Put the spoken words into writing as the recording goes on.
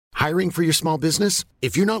Hiring for your small business?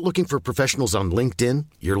 If you're not looking for professionals on LinkedIn,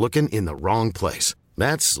 you're looking in the wrong place.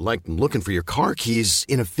 That's like looking for your car keys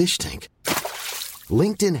in a fish tank.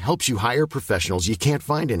 LinkedIn helps you hire professionals you can't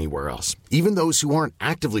find anywhere else, even those who aren't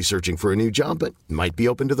actively searching for a new job but might be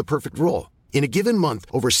open to the perfect role. In a given month,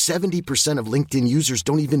 over 70% of LinkedIn users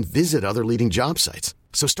don't even visit other leading job sites.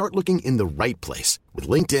 So start looking in the right place. With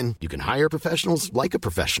LinkedIn, you can hire professionals like a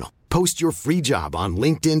professional. Post your free job on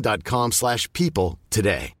linkedin.com/people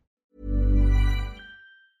today.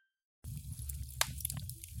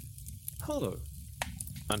 Hello,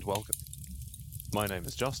 and welcome. My name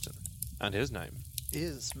is Justin, and his name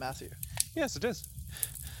is Matthew. Yes, it is.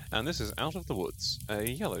 And this is Out of the Woods, a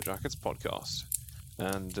Yellow Jackets podcast.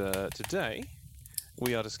 And today,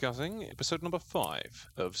 we are discussing episode number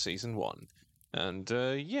 5 of season 1. And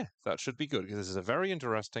that should be good, because this is a very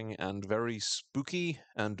interesting and very spooky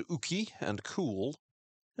and ooky and cool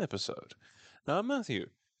episode. Matthew,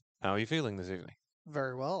 how are you feeling this evening?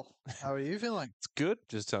 Very well. How are you feeling? It's good.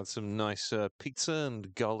 Just had some nice pizza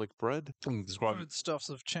and garlic bread. Food stuffs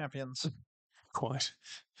of champions. Quite.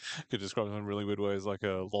 Could describe it in really weird ways, like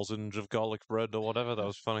a lozenge of garlic bread or whatever. That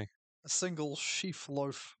was funny. A single sheaf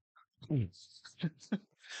loaf.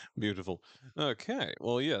 Beautiful. Okay.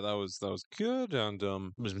 Well, yeah, that was good. And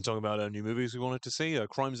we've been talking about new movies we wanted to see.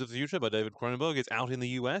 Crimes of the Future by David Cronenberg. It's out in the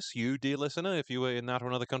US. You, dear listener, if you were in that or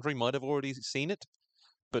another country, might have already seen it.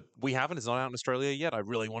 But we haven't. It's not out in Australia yet. I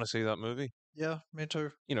really want to see that movie. Yeah, me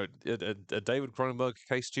too. You know, a David Cronenberg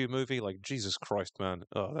case stew movie, like, Jesus Christ, man.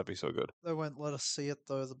 Oh, that'd be so good. They won't let us see it,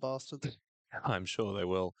 though, the bastards. I'm sure they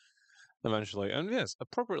will eventually. And yes,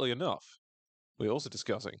 appropriately enough, we're also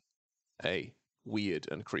discussing a weird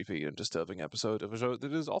and creepy and disturbing episode of a show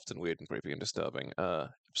that is often weird and creepy and disturbing.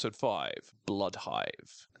 Episode 5, Blood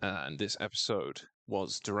Hive. And this episode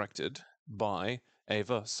was directed by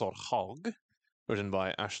Eva Sorhag, written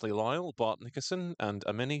by Ashley Lyle, Bart Nickerson, and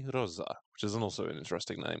Amini Rosa, which is also an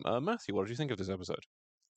interesting name. Matthew, what did you think of this episode?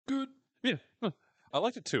 Good. Yeah, I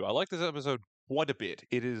liked it too. I like this episode quite a bit.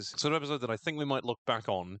 It is sort of episode that I think we might look back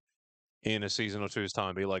on in a season or two's time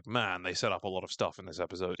and be like, man, they set up a lot of stuff in this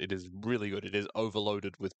episode. It is really good. It is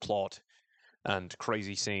overloaded with plot and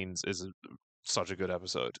crazy scenes. It's such a good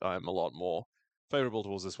episode. I am a lot more favorable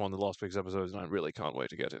towards this one than last week's episodes, and I really can't wait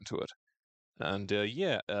to get into it. And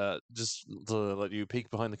just to let you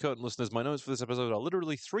peek behind the curtain, listeners, my notes for this episode are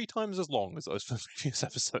literally 3 times as long as those for the previous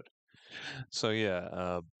episode.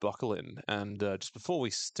 So buckle in. And just before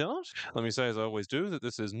we start, let me say, as I always do, that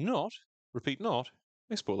this is not, repeat not,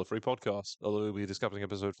 a spoiler-free podcast. Although we'll be discussing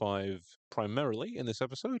episode 5 primarily in this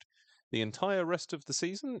episode, the entire rest of the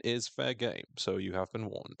season is fair game, so you have been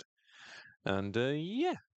warned. And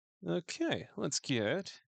okay, let's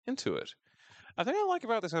get into it. I think I like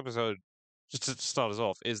about this episode, just to start us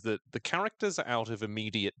off, is that the characters are out of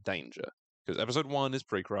immediate danger. Because episode 1 is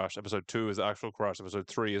pre-crash, episode 2 is the actual crash, episode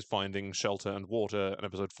 3 is finding shelter and water, and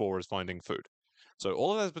episode 4 is finding food. So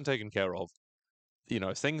all of that has been taken care of. You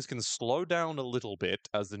know, things can slow down a little bit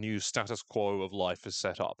as the new status quo of life is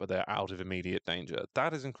set up, but they're out of immediate danger.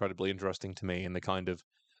 That is incredibly interesting to me in the kind of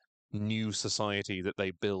new society that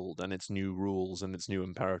they build and its new rules and its new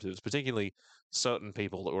imperatives. Particularly certain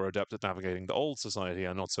people that were adept at navigating the old society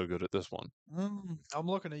are not so good at this one. I'm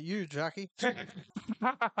looking at you, Jackie.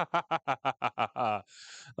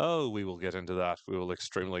 Oh, we will get into that. We will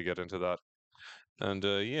extremely get into that. And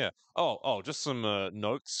just some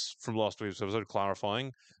notes from last week's episode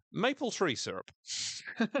clarifying. Maple tree syrup.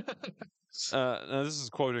 Now this is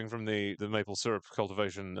quoting from the Maple Syrup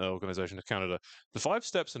Cultivation Organization of Canada. The 5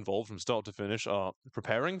 steps involved from start to finish are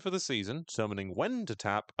preparing for the season, determining when to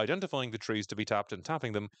tap, identifying the trees to be tapped and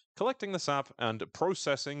tapping them, collecting the sap, and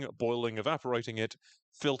processing, boiling, evaporating it,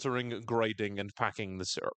 filtering, grading, and packing the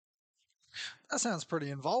syrup. That sounds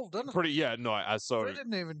pretty involved, doesn't it? They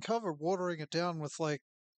didn't even cover watering it down with, like,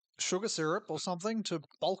 sugar syrup or something to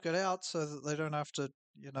bulk it out so that they don't have to,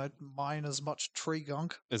 mine as much tree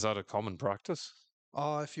gunk. Is that a common practice?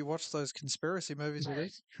 Oh, if you watch those conspiracy movies, it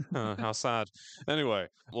is. How sad. Anyway,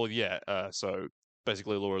 so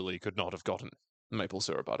basically Laura Lee could not have gotten maple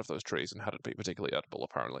syrup out of those trees and had it be particularly edible,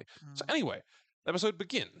 apparently. So anyway, the episode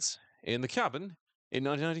begins in the cabin in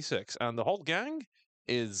 1996, and the whole gang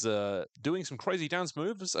is doing some crazy dance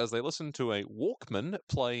moves as they listen to a Walkman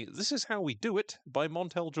play This Is How We Do It by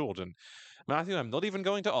Montel Jordan. Matthew, I'm not even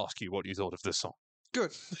going to ask you what you thought of this song.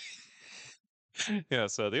 Good. Yeah,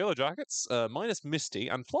 so the Yellow Jackets, minus Misty,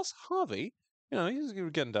 and plus Harvey, he's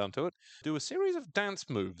getting down to it, do a series of dance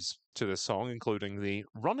moves to this song, including the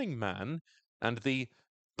Running Man and the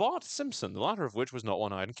Bart Simpson, the latter of which was not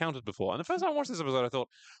one I had encountered before. And the first time I watched this episode, I thought,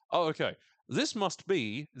 oh, okay, this must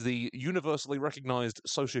be the universally recognized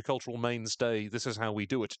sociocultural mainstay, this is how we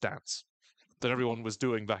do it dance that everyone was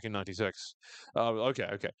doing back in 96.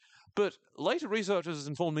 Okay. But later researchers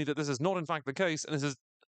informed me that this is not in fact the case, and this is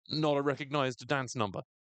not a recognized dance number.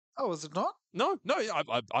 Oh, is it not? No,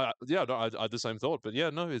 I had the same thought, but yeah,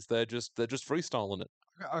 no, they're just freestyling it.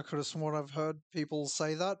 I could have sworn I've heard people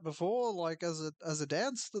say that before, like as a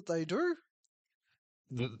dance that they do.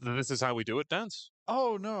 This is how we do it dance.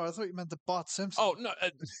 Oh no, I thought you meant the Bart Simpson. Oh no.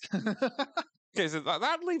 Okay, so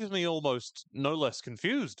that leaves me almost no less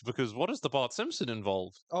confused, because what is the Bart Simpson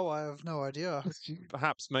involved? Oh, I have no idea.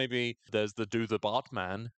 Perhaps maybe there's the Do the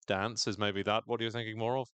Bartman dance. Is maybe that what you're thinking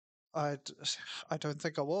more of? I don't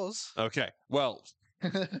think I was. Okay, well,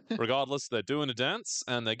 regardless, they're doing a dance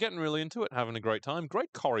and they're getting really into it, having a great time.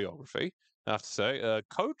 Great choreography, I have to say.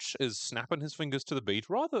 Coach is snapping his fingers to the beat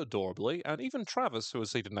rather adorably, and even Travis, who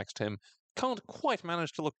is seated next to him, can't quite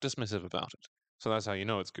manage to look dismissive about it. So that's how you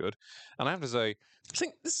know it's good. And I have to say, I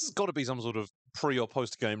think this has got to be some sort of pre or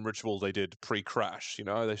post game ritual they did pre-crash. You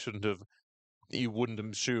know, they shouldn't have. You wouldn't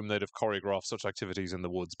assume they'd have choreographed such activities in the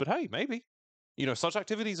woods, but hey, maybe. You know, such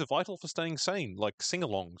activities are vital for staying sane, like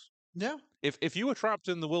sing-alongs. Yeah. If you were trapped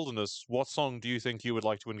in the wilderness, what song do you think you would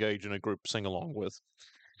like to engage in a group sing-along with?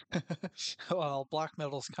 Well, black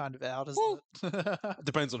metal's kind of out, isn't it?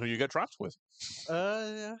 Depends on who you get trapped with.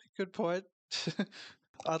 Yeah, good point.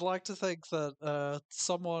 I'd like to think that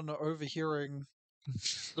someone overhearing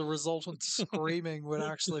the resultant screaming would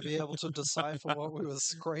actually be able to decipher what we were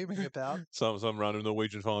screaming about. Some random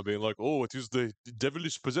Norwegian farmer being like, "Oh, it is the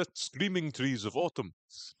devilish possessed screaming trees of autumn.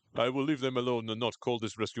 I will leave them alone and not call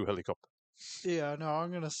this rescue helicopter." Yeah, no,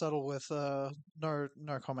 I'm gonna settle with no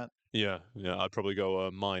comment. Yeah, I'd probably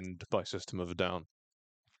go mind by System of a Down.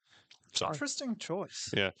 Sorry. Interesting choice.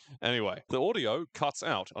 Yeah. Anyway, the audio cuts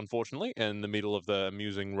out, unfortunately, in the middle of their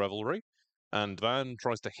amusing revelry. And Van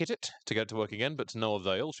tries to hit it to get it to work again, but to no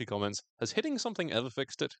avail. She comments, "Has hitting something ever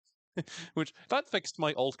fixed it?" Which, that fixed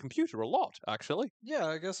my old computer a lot, actually. Yeah,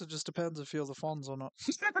 I guess it just depends if you're the Fonz or not.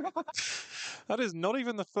 That is not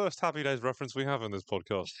even the first Happy Days reference we have in this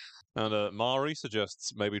podcast. And Mari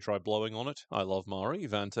suggests maybe try blowing on it. I love Mari.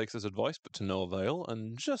 Van takes his advice, but to no avail.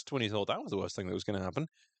 And just when he thought that was the worst thing that was going to happen,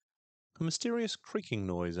 a mysterious creaking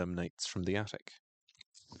noise emanates from the attic.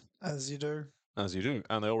 As you do. As you do.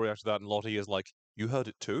 And they all react to that, and Lottie is like, "You heard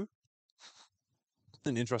it too?"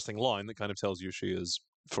 An interesting line that kind of tells you she has,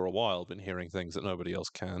 for a while, been hearing things that nobody else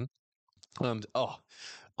can. And,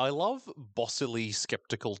 I love bossily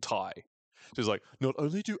skeptical Ty. She's like, "Not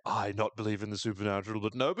only do I not believe in the supernatural,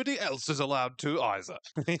 but nobody else is allowed to either."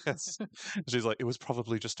 Yes. She's like, "It was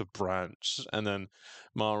probably just a branch." And then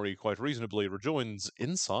Mari quite reasonably rejoins,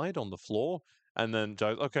 "Inside on the floor." And then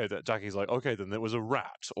Jackie's like, "Okay, then there was a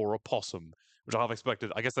rat or a possum," which I have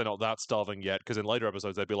expected. I guess they're not that starving yet, because in later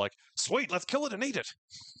episodes they'd be like, "Sweet, let's kill it and eat it."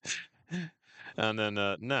 And then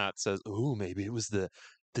Nat says, "Oh, maybe it was the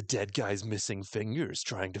dead guy's missing fingers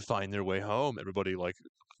trying to find their way home." Everybody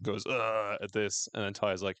goes at this, and then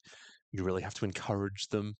Ty's like, "You really have to encourage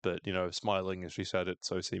them," but smiling as she said it,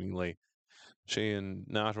 so seemingly she and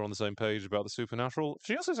Nat are on the same page about the supernatural.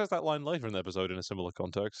 She also says that line later in the episode in a similar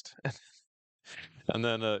context. And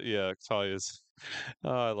then Ty is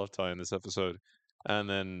I love Ty in this episode. And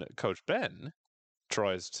then Coach Ben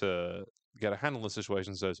tries to get a handle on the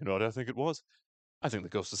situation and says, "You know what I think it was? I think the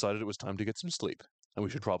ghost decided it was time to get some sleep, and we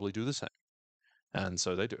should probably do the same." And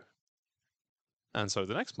so they do. And so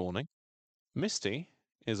the next morning, Misty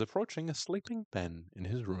is approaching a sleeping Ben in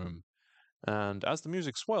his room. And as the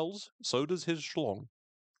music swells, so does his schlong.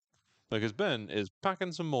 Because Ben is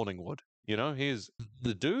packing some morning wood.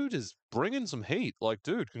 The dude is bringing some heat. Like,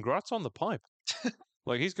 dude, congrats on the pipe.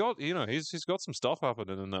 Like, he's got some stuff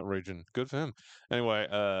happening in that region. Good for him. Anyway,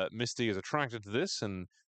 Misty is attracted to this and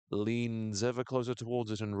leans ever closer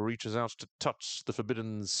towards it and reaches out to touch the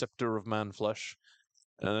forbidden scepter of man flesh.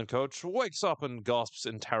 And then Coach wakes up and gasps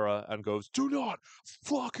in terror and goes, "Do not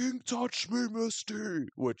fucking touch me, Misty!"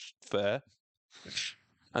 Which, fair.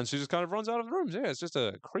 And she just kind of runs out of the room. Yeah, it's just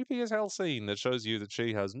a creepy as hell scene that shows you that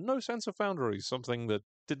she has no sense of boundaries, something that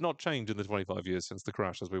did not change in the 25 years since the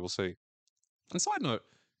crash, as we will see. And side note,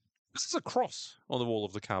 this is a cross on the wall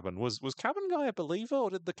of the cabin. Was Cabin Guy a believer,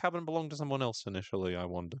 or did the cabin belong to someone else initially, I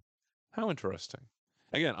wonder? How interesting.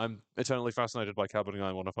 Again, I'm eternally fascinated by Cabin Guy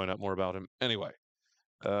and want to find out more about him. Anyway,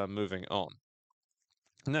 moving on.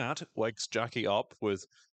 Nat wakes Jackie up with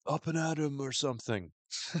up and at him or something.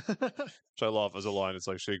 Which I love as a line. It's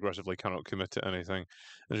like she aggressively cannot commit to anything.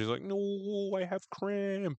 And she's like, no, I have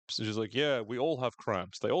cramps. And she's like, yeah, we all have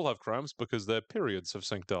cramps. They all have cramps because their periods have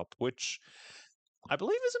synced up, which I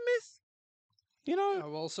believe is a myth. You know,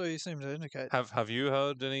 well, so you seem to indicate. have you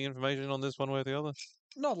heard any information on this one way or the other?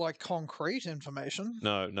 Not like concrete information.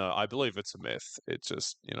 No, I believe it's a myth. It's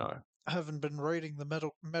just, I haven't been reading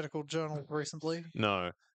the medical journal recently.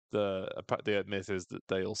 no. The myth is that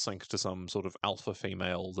they'll sync to some sort of alpha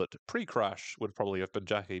female that pre-crash would probably have been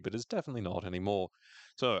Jackie, but is definitely not anymore.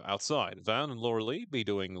 So outside, Van and Laura Lee be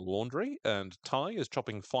doing laundry, and Ty is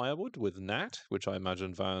chopping firewood with Nat, which I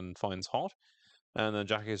imagine Van finds hot. And then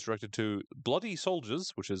Jackie is directed to Bloody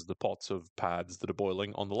Soldiers, which is the pots of pads that are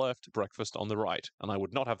boiling on the left, breakfast on the right. And I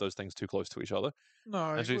would not have those things too close to each other.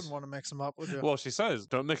 No, And you wouldn't want to mix them up, would you? Well, she says,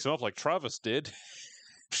 don't mix them up like Travis did.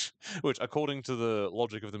 Which, according to the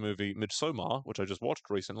logic of the movie Midsommar, which I just watched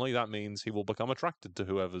recently, that means he will become attracted to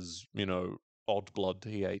whoever's, odd blood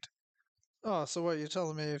he ate. Oh, so what you're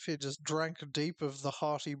telling me, if he just drank deep of the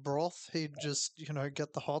hearty broth, he'd just,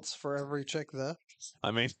 get the hots for every chick there?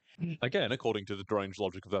 I mean, again, according to the deranged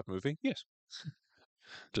logic of that movie, yes.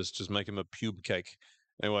 Just make him a pube cake.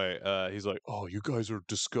 Anyway, he's like, "Oh, you guys are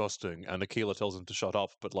disgusting," and Akila tells him to shut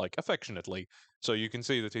up, but like affectionately. So you can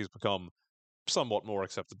see that he's become somewhat more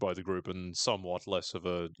accepted by the group and somewhat less of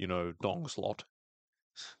a, dong slot.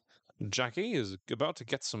 Jackie is about to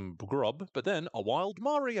get some grub, but then a wild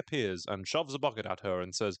Mari appears and shoves a bucket at her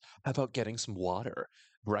and says, "How about getting some water?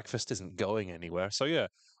 Breakfast isn't going anywhere." So yeah,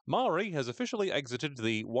 Mari has officially exited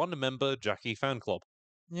the one-member Jackie fan club.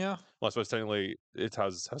 Yeah. Well, I suppose technically it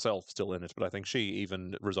has herself still in it, but I think she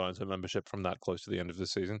even resigns her membership from that close to the end of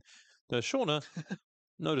this season. Shauna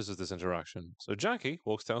notices this interaction. So Jackie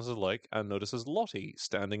walks down to the lake and notices Lottie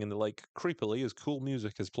standing in the lake creepily as cool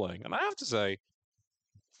music is playing. And I have to say,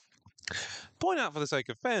 point out for the sake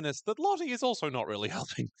of fairness that Lottie is also not really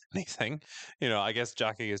helping anything. I guess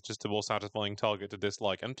Jackie is just a more satisfying target to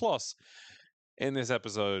dislike. And plus, in this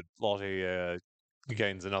episode, Lottie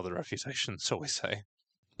gains another reputation, shall we say.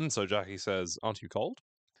 And so Jackie says, "Aren't you cold?"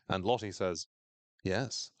 And Lottie says,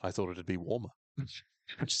 "Yes, I thought it'd be warmer,"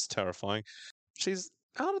 which is terrifying. She's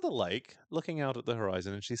out of the lake, looking out at the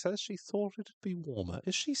horizon, and she says she thought it'd be warmer.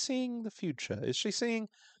 Is she seeing the future? Is she seeing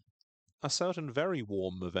a certain very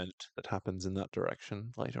warm event that happens in that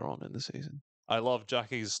direction later on in the season? I love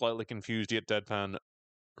Jackie's slightly confused yet deadpan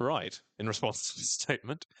right in response to this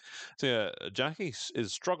statement. So yeah, Jackie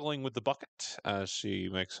is struggling with the bucket as she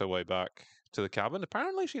makes her way back to the cabin.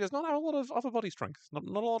 Apparently, she does not have a lot of upper body strength. Not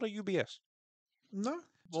a lot of UBS. No,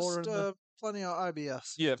 More just plenty of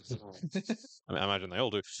IBS. Yeah, I imagine they all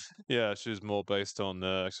do. Yeah, she's more based on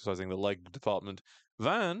exercising the leg department.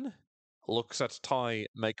 Van looks at Ty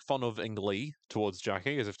make fun of Ing Lee towards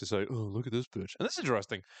Jackie as if to say, "Oh, look at this bitch." And this is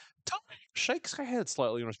interesting. Ty shakes her head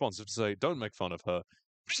slightly in response as if to say, "Don't make fun of her."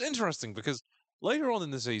 Which is interesting because later on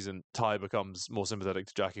in the season, Ty becomes more sympathetic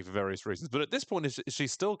to Jackie for various reasons. But at this point, is she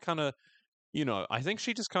still kind of, I think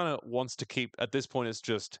she just kind of wants to keep, at this point, it's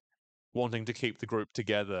just wanting to keep the group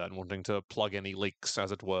together and wanting to plug any leaks,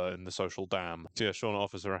 as it were, in the social dam. So yeah, Shauna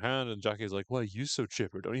offers her a hand, and Jackie's like, "Why are you so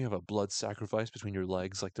chipper? Don't you have a blood sacrifice between your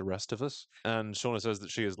legs like the rest of us?" And Shauna says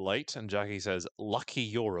that she is late, and Jackie says, "Lucky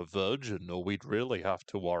you're a virgin, or we'd really have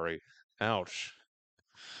to worry." Ouch.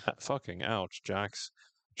 Fucking ouch, Jax.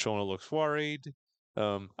 Shauna looks worried.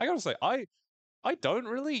 I gotta say, I don't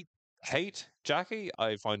really hate Jackie.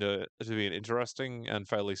 I find her to be an interesting and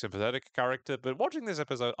fairly sympathetic character, but watching this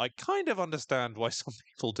episode, I kind of understand why some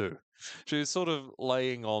people do. She's sort of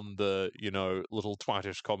laying on the, little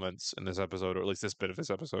twatish comments in this episode, or at least this bit of this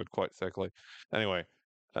episode, quite thickly. Anyway,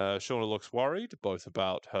 Shauna looks worried, both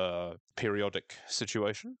about her periodic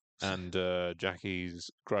situation and Jackie's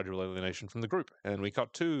gradual alienation from the group. And we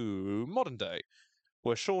cut to modern day,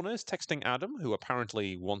 where Shauna is texting Adam, who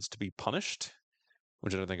apparently wants to be punished,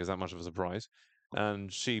 which I don't think is that much of a surprise.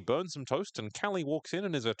 And she burns some toast, and Callie walks in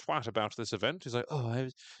and is a twat about this event. She's like, "Oh,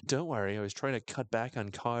 don't worry, I was trying to cut back on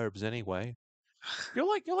carbs anyway." You're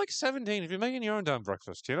like 17 if you're making your own damn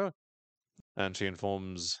breakfast, And she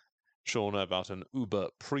informs Shauna about an Uber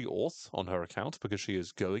pre-auth on her account because she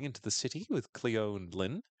is going into the city with Cleo and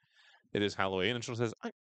Lynn. It is Halloween, and Shauna says,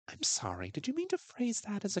 I'm sorry, did you mean to phrase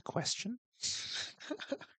that as a question?"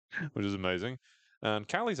 Which is amazing. And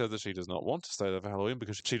Callie says that she does not want to stay there for Halloween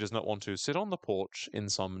because she does not want to sit on the porch in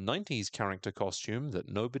some 90s character costume that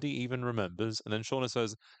nobody even remembers. And then Shauna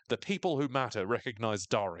says, "The people who matter recognize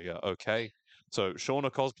Daria, okay?" So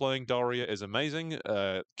Shauna cosplaying Daria is amazing.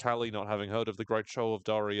 Callie not having heard of the great show of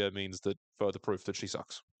Daria means that further proof that she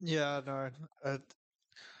sucks. Yeah, no.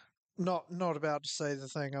 Not about to say the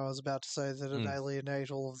thing I was about to say that it Mm. alienate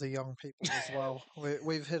all of the young people as well.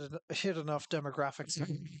 We've hit enough demographics.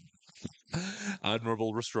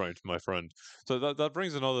 Admirable restraint, my friend. So that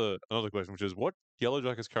brings another question, which is what Yellow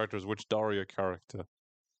Jacket's character is which Daria character?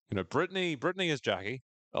 You know, Brittany is Jackie,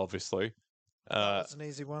 obviously. That Uh, was an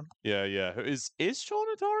easy one. yeah. Is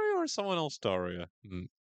Shauna Daria or is someone else Daria? Hmm.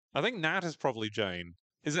 I think Nat is probably Jane.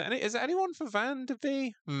 Is there anyone for Van to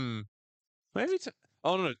be? Hmm. Maybe.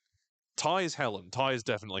 Oh no, Ty is Helen. Ty is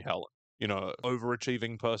definitely Helen. You know,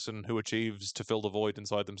 overachieving person who achieves to fill the void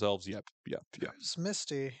inside themselves. Yep. Who's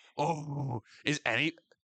Misty? Oh, is any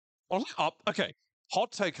up? Okay,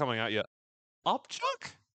 hot take coming at you.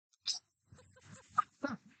 Upchuck?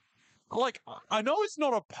 Like, I know it's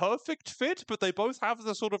not a perfect fit, but they both have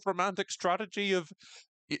the sort of romantic strategy of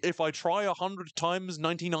if I try 100 times,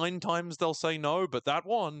 99 times they'll say no, but that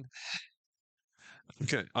one.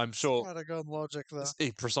 Okay, I'm sure. Scattergun logic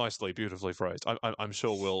there. Precisely, beautifully phrased. I'm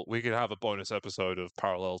sure we could have a bonus episode of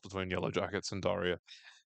parallels between Yellow Jackets and Daria.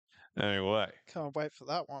 Anyway, Can't wait for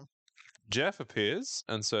that one. Jeff appears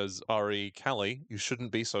and says, "Ari, Callie, you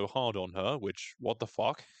shouldn't be so hard on her," which, what the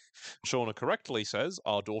fuck? Shauna correctly says,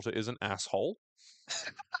 "Our daughter is an asshole."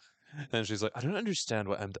 And she's like, "I don't understand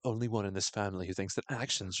why I'm the only one in this family who thinks that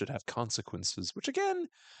actions should have consequences," which, again,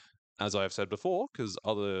 as I have said before, because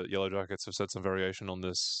other Yellow Jackets have said some variation on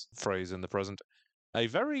this phrase in the present, a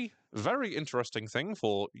very, very interesting thing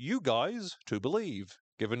for you guys to believe,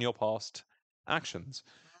 given your past actions.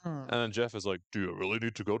 Hmm. And then Jeff is like, "Do you really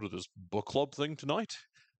need to go to this book club thing tonight?"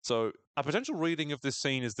 So a potential reading of this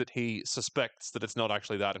scene is that he suspects that it's not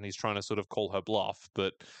actually that, and he's trying to sort of call her bluff,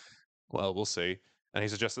 but, well, we'll see. And he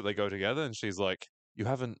suggests that they go together, and she's like, "You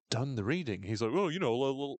haven't done the reading." He's like, "Well, you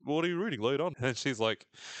know, what are you reading? Lay it on." And she's like,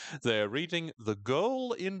 "They're reading The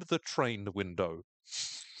Girl in the Train Window."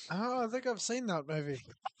 Oh, I think I've seen that movie.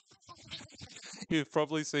 You've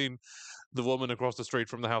probably seen The Woman Across the Street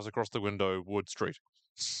from the House Across the Window, Wood Street.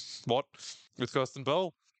 What? With Kirsten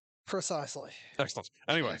Bell? Precisely. Excellent.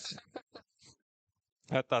 Anyway,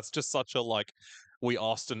 that's just such a, like, we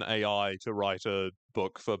asked an AI to write a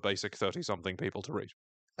book for basic 30-something people to read.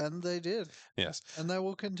 And they did. Yes. And they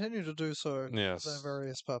will continue to do so for their Yes.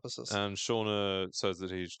 various purposes. And Shauna says that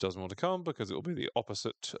he doesn't want to come because it will be the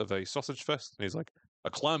opposite of a sausage fest. And he's like, "A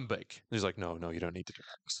clam bake." And he's like, "No, you don't need to do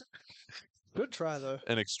that." Good try, though.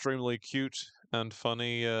 An extremely cute and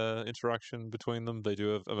funny interaction between them. They do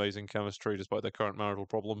have amazing chemistry despite their current marital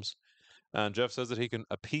problems. And Jeff says that he can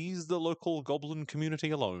appease the local goblin community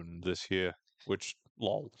alone this year, which,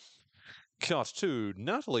 lol. Cut to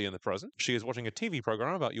Natalie in the present. She is watching a TV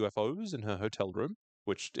program about UFOs in her hotel room,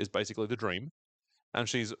 which is basically the dream. And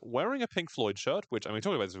she's wearing a Pink Floyd shirt, which, I mean,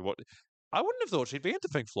 talking about this, what I wouldn't have thought she'd be into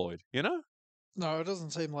Pink Floyd, you know? No, it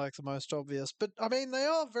doesn't seem like the most obvious, but I mean, they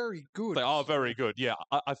are very good. They are so- very good, yeah.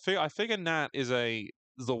 I figure Nat is a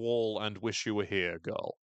The Wall and Wish You Were Here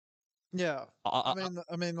girl. Yeah. I,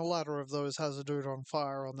 I mean, the latter of those has a dude on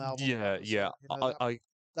fire on the album. yeah, cover, so, yeah. you know, I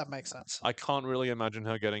that makes sense. I can't really imagine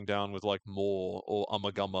her getting down with like More or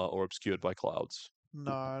Ummagumma or Obscured by Clouds.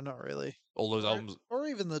 No, not really. All those albums. Or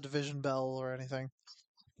even the Division Bell or anything.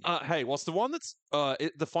 Hey, what's the one that's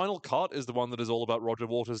the final cut is the one that is all about Roger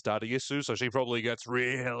Waters' daddy issue, so she probably gets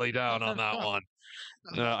really down on that one.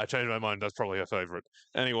 I changed my mind. That's probably her favorite.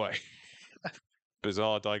 Anyway,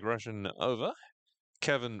 bizarre digression over.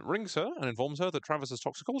 Kevin rings her and informs her that Travis's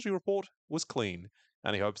toxicology report was clean,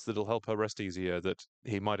 and he hopes that it'll help her rest easier, that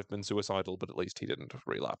he might have been suicidal, but at least he didn't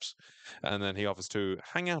relapse. And then he offers to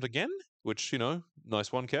hang out again, which, you know,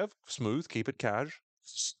 nice one, Kev. Smooth, keep it cash.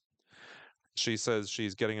 She says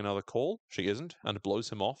she's getting another call. She isn't, and blows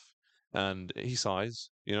him off. And he sighs,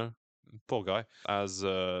 you know, poor guy. As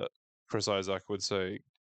Chris Isaac would say,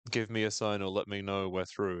 "Give me a sign or let me know we're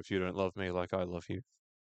through if you don't love me like I love you."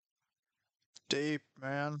 Deep,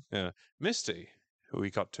 man. Yeah. Misty, who we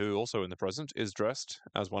cut to also in the present, is dressed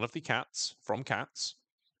as one of the cats from Cats,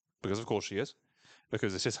 because of course she is,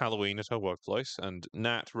 because it is Halloween at her workplace, and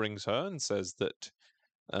Nat rings her and says that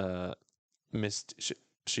uh,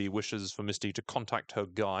 she wishes for Misty to contact her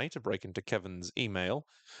guy to break into Kevin's email.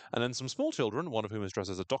 And then some small children, one of whom is dressed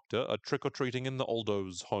as a doctor, are trick-or-treating in the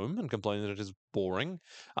Aldo's home and complain that it is boring.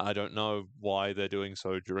 I don't know why they're doing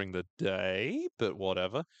so during the day, but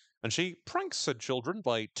whatever. And she pranks said children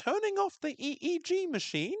by turning off the EEG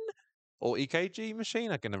machine or EKG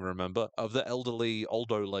machine, I can never remember, of the elderly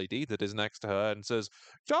Aldo lady that is next to her and says,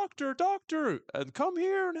 "Doctor, doctor, and come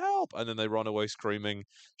here and help." And then they run away screaming.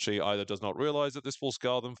 She either does not realize that this will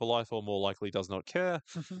scar them for life or more likely does not care.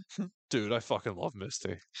 Dude, I fucking love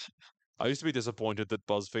Misty. I used to be disappointed that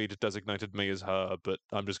BuzzFeed designated me as her, but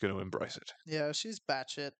I'm just going to embrace it. Yeah, she's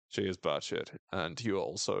batshit. She is batshit, and you're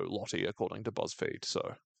also Lottie, according to BuzzFeed.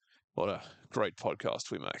 So, what a great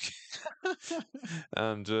podcast we make.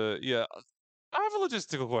 And yeah, I have a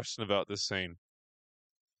logistical question about this scene.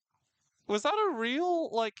 Was that a real,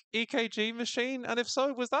 like, EKG machine? And if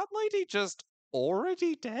so, was that lady just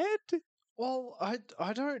already dead? Well,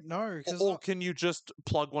 I don't know because Or can you just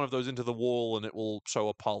plug one of those into the wall and it will show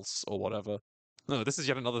a pulse or whatever? No, this is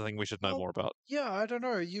yet another thing we should know Well, more about. yeah, I don't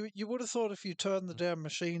know. You would have thought if you turned the damn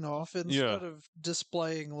machine off, instead of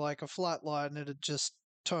displaying like a flat line, it'd just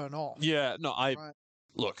turn off. Yeah, no, Right?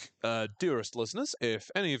 Look, dearest listeners, if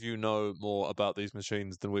any of you know more about these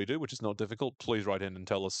machines than we do, which is not difficult, please write in and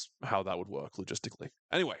tell us how that would work logistically.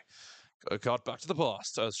 Anyway, cut back to the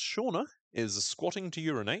past, as Shauna is squatting to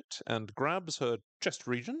urinate and grabs her chest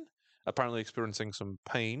region, apparently experiencing some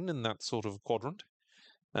pain in that sort of quadrant.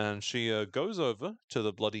 And she goes over to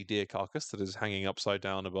the bloody deer carcass that is hanging upside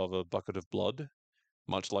down above a bucket of blood,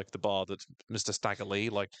 much like the bar that Mr.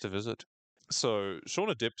 Staggerly liked to visit. So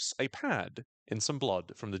Shauna dips a pad in some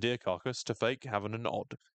blood from the deer carcass to fake having an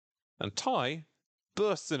odd. And Ty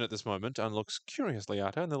bursts in at this moment and looks curiously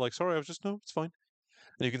at her, and they're like, sorry, no, it's fine.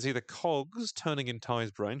 And you can see the cogs turning in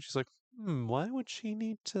Ty's brain. She's like, why would she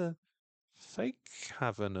need to fake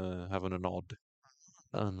having an odd?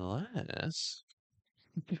 Unless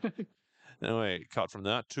Anyway, cut from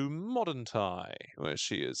that to modern Ty, where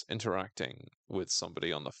she is interacting with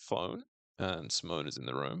somebody on the phone, and Simone is in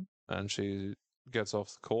the room, and she gets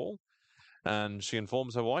off the call, and she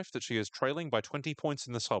informs her wife that she is trailing by 20 points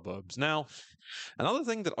in the suburbs. Now, another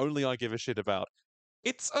thing that only I give a shit about,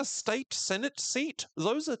 it's a state Senate seat.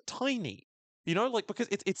 Those are tiny. You know, like, because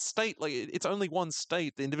it's state, like, it's only one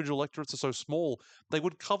state. The individual electorates are so small, they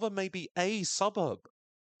would cover maybe a suburb.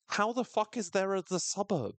 How the fuck is there the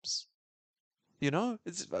suburbs? You know,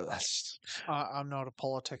 I'm not a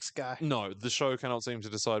politics guy. no. The show cannot seem to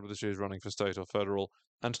decide whether she is running for state or federal.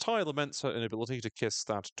 And Ty laments her inability to kiss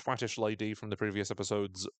that twattish lady from the previous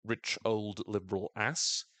episode's rich old liberal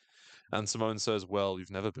ass. And Simone says, "Well,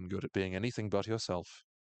 you've never been good at being anything but yourself."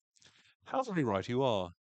 How very right you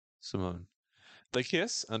are, Simone. They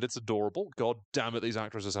kiss, and it's adorable. God damn it, these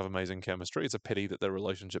actresses have amazing chemistry. It's a pity that their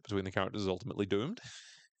relationship between the characters is ultimately doomed,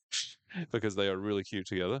 because they are really cute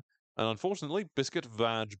together. And unfortunately, Biscuit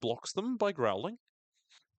Vag blocks them by growling.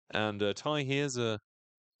 And Ty hears a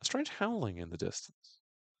strange howling in the distance.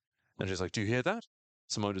 And she's like, do you hear that?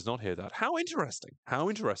 Simone does not hear that. How interesting. How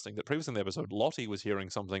interesting that previously in the episode, Lottie was hearing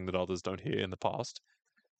something that others don't hear in the past.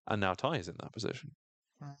 And now Ty is in that position.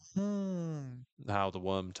 How the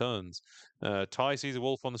worm turns. Ty sees a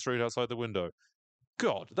wolf on the street outside the window.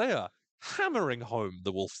 God, they are hammering home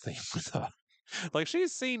the wolf theme with her. Like,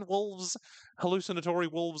 she's seen wolves, hallucinatory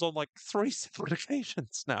wolves, on like 3 separate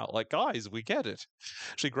occasions now. Like, guys, we get it.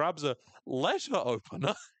 She grabs a letter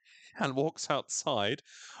opener and walks outside,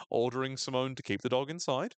 ordering Simone to keep the dog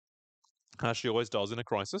inside, as she always does in a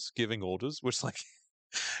crisis, giving orders, which, like,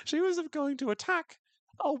 she was going to attack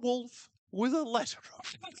a wolf with a letter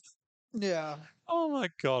opener. Yeah. Oh my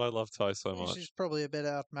god, I love Ty so much. She's probably a bit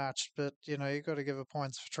outmatched, but you got to give her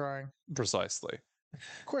points for trying. Precisely.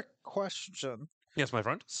 Quick question. Yes, my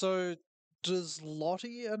friend? So, does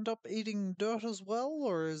Lottie end up eating dirt as well,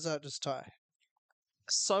 or is that just Ty?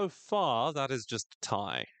 So far, that is just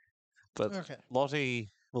Ty. But Okay. Lottie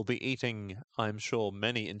will be eating, I'm sure,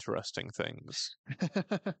 many interesting things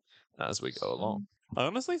as we go along. I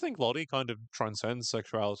honestly think Lottie kind of transcends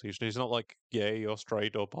sexuality. She's not like gay or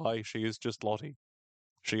straight or bi. She is just Lottie.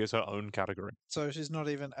 She is her own category. So she's not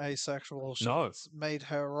even asexual. No. She's made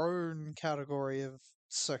her own category of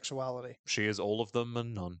sexuality. She is all of them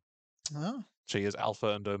and none. Oh, She is Alpha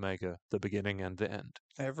and Omega, the beginning and the end.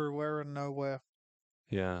 everywhere and nowhere.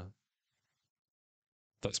 Yeah.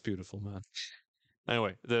 That's beautiful, man.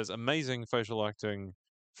 Anyway, there's amazing facial acting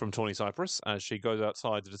from Tawny Cypress as she goes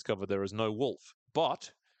outside to discover there is no wolf.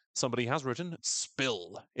 But somebody has written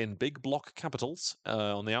 "spill" in big block capitals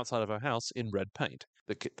on the outside of her house in red paint.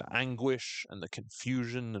 The anguish and the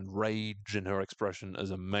confusion and rage in her expression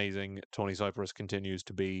is amazing. Tawny Cypress continues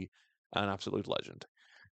to be an absolute legend.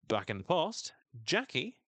 Back in the past,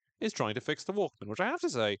 Jackie is trying to fix the Walkman, which I have to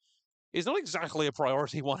say is not exactly a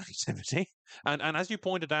priority one activity. And as you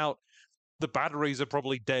pointed out, the batteries are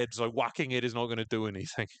probably dead, so whacking it is not going to do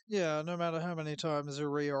anything. Yeah, no matter how many times you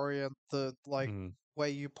reorient the way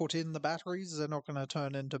you put in the batteries, they're not going to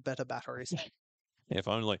turn into better batteries. If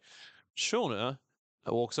only. Shauna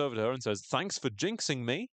walks over to her and says, "Thanks for jinxing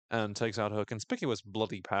me," and takes out her conspicuous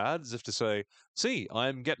bloody pad as if to say, "See,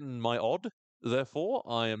 I'm getting my odd." Therefore,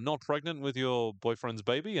 I am not pregnant with your boyfriend's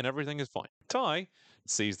baby and everything is fine. Tai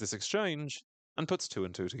sees this exchange and puts two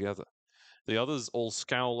and two together. The others all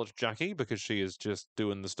scowl at Jackie because she is just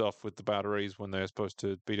doing the stuff with the batteries when they're supposed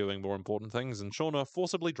to be doing more important things, and Shauna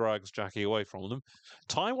forcibly drags Jackie away from them.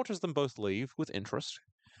 Tai watches them both leave with interest,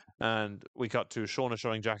 and we cut to Shauna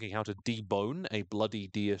showing Jackie how to debone a bloody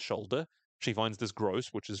deer shoulder. She finds this gross,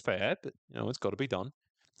 which is fair, but it's got to be done.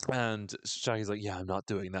 And Jackie's like, yeah, I'm not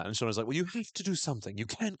doing that. And Shauna's like, well, you have to do something. You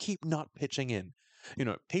can't keep not pitching in.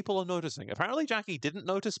 People are noticing. Apparently, Jackie didn't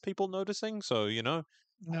notice people noticing, so,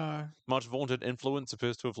 No. much vaunted influence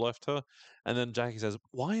appears to have left her. And then Jackie says,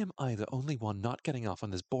 why am I the only one not getting off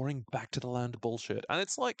on this boring back to the land bullshit? And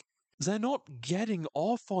it's like, they're not getting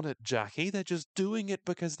off on it, Jackie. They're just doing it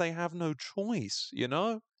because they have no choice,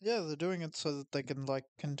 Yeah, they're doing it so that they can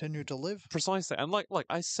continue to live. Precisely. And like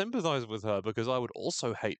I sympathize with her because I would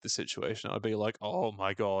also hate the situation. I'd be like, oh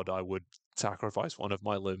my God, I would sacrifice one of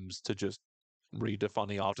my limbs to just read a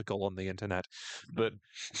funny article on the internet. But,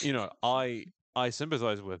 I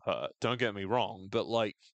sympathize with her. Don't get me wrong, but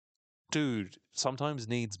dude, sometimes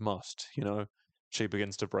needs must, She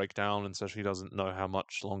begins to break down and says she doesn't know how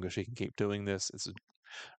much longer she can keep doing this. It's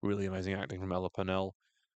really amazing acting from Ella Purnell.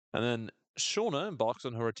 And then Shauna embarks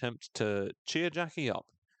on her attempt to cheer Jackie up.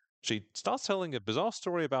 She starts telling a bizarre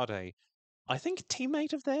story about I think,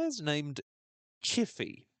 teammate of theirs named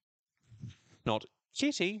Kiffy. Not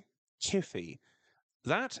Kitty, Kiffy.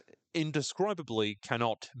 That indescribably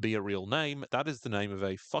cannot be a real name. That is the name of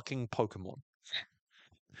a fucking Pokemon.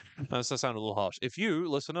 That does sound a little harsh. If you,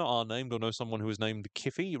 listener, are named or know someone who is named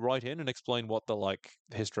Kiffy, write in and explain what the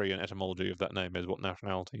history and etymology of that name is, what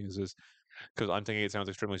nationality is. Because I'm thinking it sounds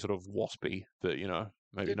extremely sort of waspy, but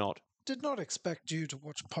maybe not. Did not expect you to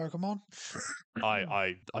watch Pokemon.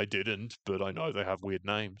 I didn't, but I know they have weird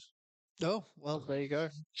names. Oh, well, there you go.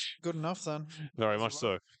 Good enough then. Very much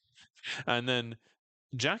so. And then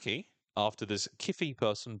Jackie, after this Kiffy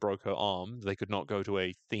person broke her arm, they could not go to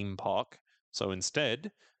a theme park. So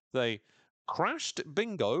instead, they crashed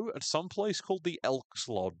bingo at some place called the Elks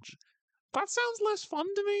Lodge. That sounds less fun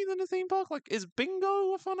to me than a theme park. Is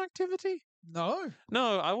bingo a fun activity? No.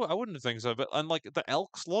 No, I wouldn't think so. But the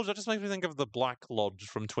Elks Lodge, that just makes me think of the Black Lodge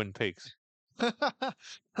from Twin Peaks. That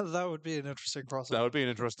would be an interesting crossover. That would be an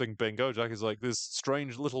interesting bingo. Jack is like, this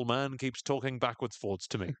strange little man keeps talking backwards forwards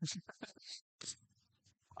to me.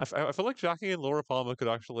 I feel like Jackie and Laura Palmer could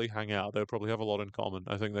actually hang out. They'd probably have a lot in common.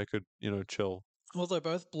 I think they could, chill. Well, they're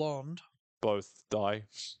both blonde. Both die.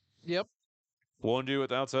 Yep. Warned you at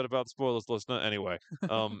the outset about spoilers, listener. Anyway,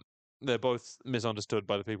 they're both misunderstood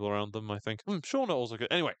by the people around them, I think. Shauna also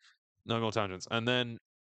could. Anyway, no more tangents. And then...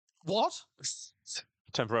 What?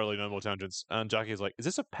 Temporarily, no more tangents. And Jackie is like, is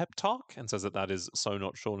this a pep talk? And says that is so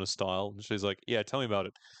not Shauna's style. And she's like, yeah, tell me about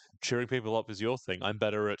it. Cheering people up is your thing. I'm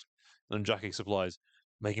better at... And Jackie supplies,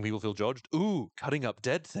 making people feel judged? Ooh, cutting up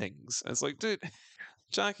dead things. And it's like, dude,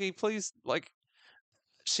 Jackie, please,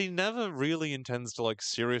 she never really intends to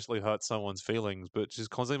seriously hurt someone's feelings, but she's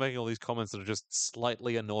constantly making all these comments that are just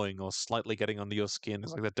slightly annoying or slightly getting under your skin.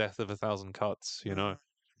 It's like the death of 1,000 cuts, Yeah.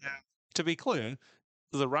 To be clear,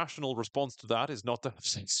 the rational response to that is not to have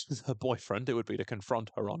sex with her boyfriend. It would be to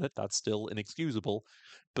confront her on it. That's still inexcusable.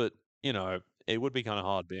 But, it would be kind of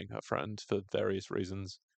hard being her friend for various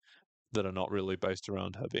reasons that are not really based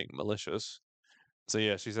around her being malicious. So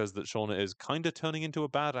yeah, she says that Shauna is kind of turning into a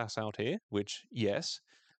badass out here, which, yes.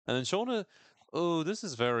 And then Shauna, oh, this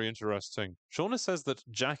is very interesting. Shauna says that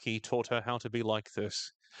Jackie taught her how to be like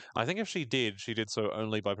this. I think if she did so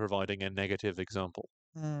only by providing a negative example.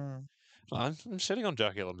 I'm shitting on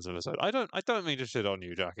Jackie on this episode. I don't mean to shit on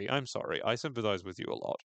you, Jackie. I'm sorry. I sympathize with you a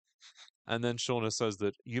lot. And then Shauna says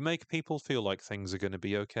that you make people feel like things are going to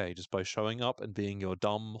be okay just by showing up and being your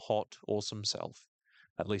dumb, hot, awesome self.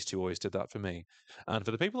 At least you always did that for me. And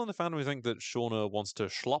for the people in the fandom who think that Shauna wants to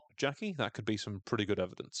schlop Jackie, that could be some pretty good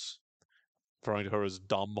evidence. Throwing her as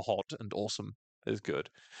dumb, hot, and awesome is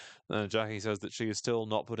good. Jackie says that she is still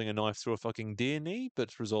not putting a knife through a fucking deer knee,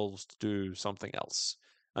 but resolves to do something else.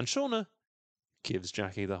 And Shauna gives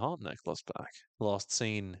Jackie the heart necklace back. Last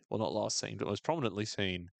seen, well, not last seen, but most prominently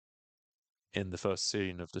seen in the first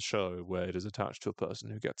scene of the show where it is attached to a person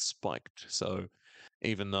who gets spiked. So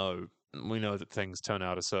even though we know that things turn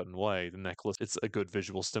out a certain way, the necklace, it's a good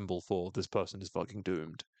visual symbol for this person is fucking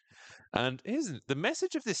doomed. And here's the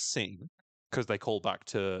message of this scene, because they call back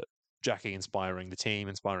to Jackie inspiring the team,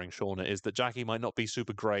 inspiring Shauna, is that Jackie might not be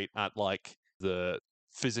super great at the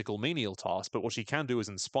physical menial task, but what she can do is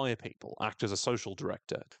inspire people, act as a social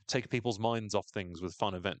director, take people's minds off things with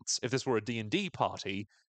fun events. If this were a D&D party,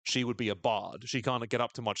 she would be a bard. She can't get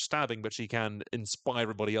up to much stabbing, but she can inspire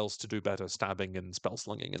everybody else to do better stabbing and spell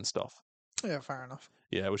slinging and stuff. Yeah, fair enough.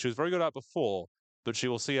 Yeah, which she was very good at before, but she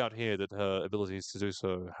will see out here that her abilities to do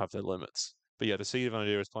so have their limits. But yeah, the seed of an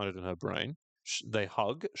idea is planted in her brain. They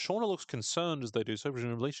hug. Shauna looks concerned as they do so.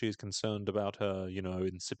 Presumably, she is concerned about her,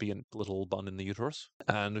 incipient little bun in the uterus.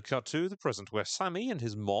 And cut to the present, where Sammy and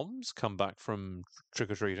his moms come back from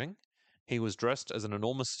trick or treating. He was dressed as an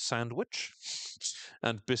enormous sandwich,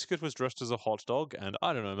 and Biscuit was dressed as a hot dog. And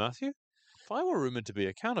I don't know, Matthew, if I were rumored to be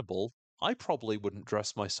a cannibal, I probably wouldn't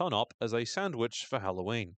dress my son up as a sandwich for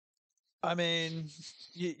Halloween. I mean,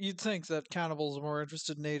 you'd think that cannibals are more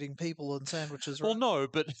interested in eating people than sandwiches, right? Well, no,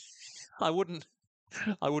 but I wouldn't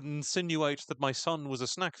insinuate that my son was a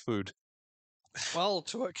snack food. Well,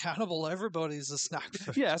 to a cannibal, everybody's a snack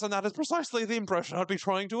food. Yes, and that is precisely the impression I'd be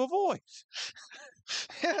trying to avoid.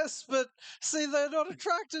 Yes, but see, they're not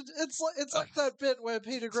attracted. It's like that bit where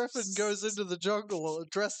Peter Griffin goes into the jungle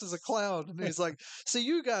dressed as a clown, and he's like, "See,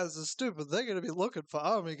 you guys are stupid. They're going to be looking for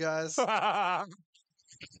army guys."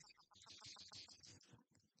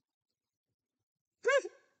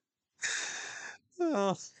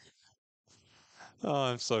 Oh.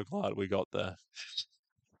 I'm so glad we got there.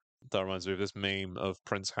 That reminds me of this meme of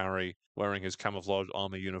Prince Harry wearing his camouflage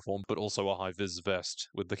army uniform, but also a high-vis vest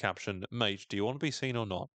with the caption, "Mate, do you want to be seen or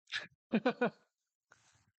not?"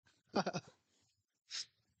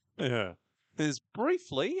 Yeah. There's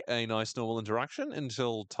briefly a nice normal interaction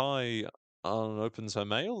until Ty opens her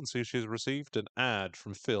mail and sees she's received an ad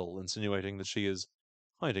from Phil insinuating that she is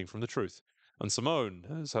hiding from the truth. And Simone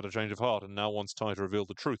has had a change of heart and now wants Ty to reveal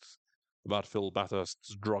the truth about Phil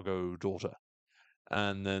Bathurst's Drago daughter.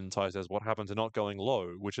 And then Ty says, "What happened to not going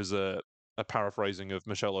low?" Which is a paraphrasing of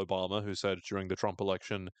Michelle Obama, who said during the Trump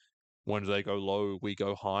election, "When they go low, we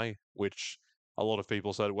go high," which a lot of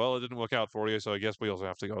people said, well, it didn't work out for you, so I guess we also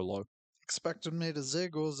have to go low. Expected me to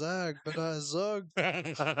zig or zag, but I zug.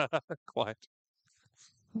 Quite.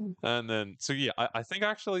 And then, so yeah, I think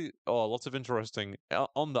actually, lots of interesting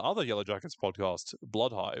on the other Yellow Jackets podcast,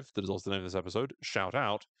 Blood Hive, that is also the name of this episode. Shout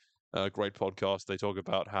out, great podcast. They talk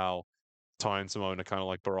about how Ty and Simone are kind of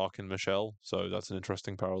like Barack and Michelle, so that's an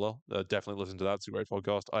interesting parallel. Definitely listen to that; it's a great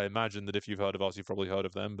podcast. I imagine that if you've heard of us, you've probably heard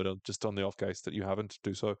of them, but just on the off case that you haven't,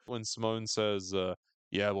 do so. When Simone says,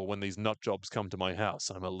 "Yeah, well, when these nut jobs come to my house,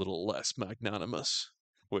 I'm a little less magnanimous,"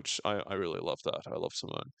 which I really love that. I love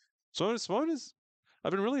Simone. Simone is. I've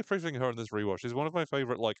been really appreciating her in this rewatch. She's one of my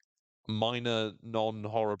favorite, like, minor,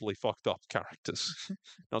 non-horribly fucked up characters.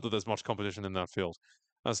 Not that there's much competition in that field.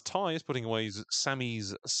 As Ty is putting away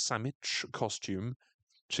Sammy's Samich costume,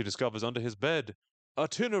 she discovers under his bed a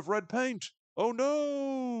tin of red paint. Oh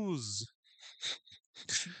noes!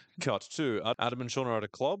 Cut to Adam and Sean are at a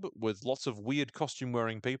club with lots of weird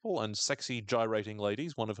costume-wearing people and sexy gyrating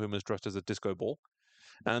ladies, one of whom is dressed as a disco ball.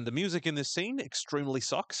 And the music in this scene extremely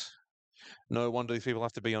sucks. No wonder these people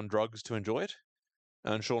have to be on drugs to enjoy it.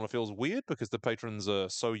 And Shauna feels weird because the patrons are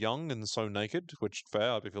so young and so naked, which,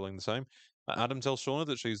 fair, I'd be feeling the same. Adam tells Shauna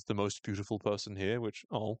that she's the most beautiful person here, which,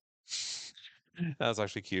 that's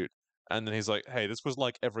actually cute. And then he's like, "Hey, this was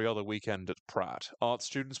like every other weekend at Pratt. Art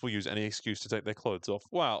students will use any excuse to take their clothes off."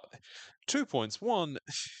 Wow. 2 points. One,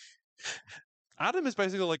 Adam is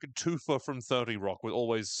basically like a twofer from 30 Rock, with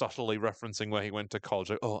always subtly referencing where he went to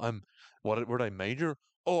college. Like, what did I major?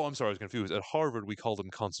 Oh, I'm sorry, I was confused. At Harvard, we call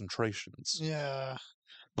them concentrations. Yeah.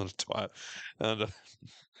 What a twat. And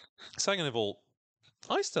second of all,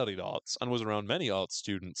 I studied arts and was around many arts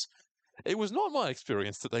students. It was not my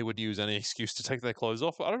experience that they would use any excuse to take their clothes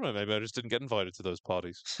off. I don't know, maybe I just didn't get invited to those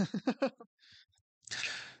parties.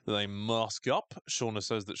 They mask up. Shauna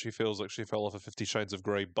says that she feels like she fell off a 50 Shades of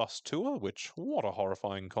Grey bus tour, which, what a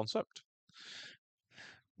horrifying concept.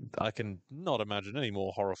 I can not imagine any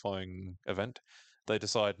more horrifying event. They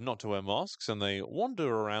decide not to wear masks and they wander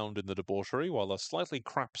around in the debauchery while a slightly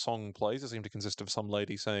crap song plays that seems to consist of some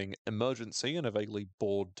lady saying "emergency" in a vaguely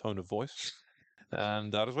bored tone of voice.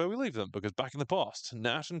 And that is where we leave them, because back in the past,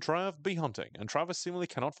 Nat and Trav be hunting, and Travis seemingly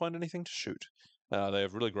cannot find anything to shoot. They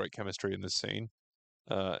have really great chemistry in this scene.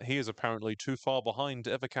 He is apparently too far behind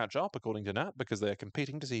to ever catch up, according to Nat, because they are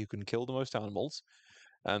competing to see who can kill the most animals.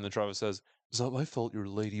 And then Travis says, "Is that my fault your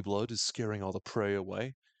lady blood is scaring all the prey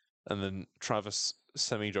away?" And then Travis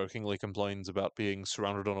semi-jokingly complains about being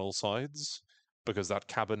surrounded on all sides, because that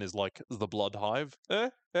cabin is like the blood hive.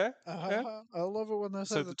 I love it when they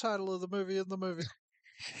say the title of the movie in the movie.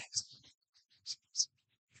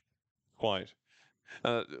 Quite.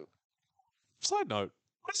 Side note,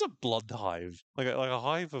 what is a blood hive? Like a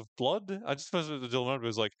hive of blood? I just suppose the Dylan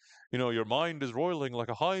was like, your mind is roiling like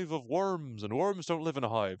a hive of worms, and worms don't live in a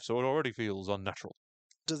hive, so it already feels unnatural.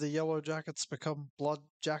 Do the yellow jackets become blood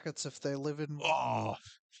jackets if they live in? Oh,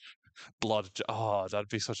 that'd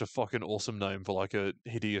be such a fucking awesome name for like a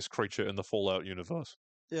hideous creature in the Fallout universe.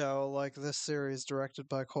 Yeah, well, like this series directed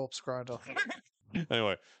by Corpse Grinder.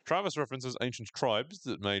 Anyway, Travis references ancient tribes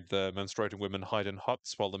that made their menstruating women hide in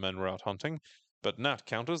huts while the men were out hunting. But Nat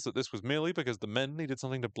counters that this was merely because the men needed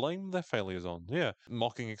something to blame their failures on. Yeah,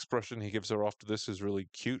 mocking expression he gives her after this is really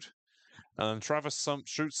cute. And Travis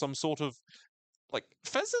shoots some sort of like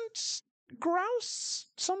pheasant, grouse,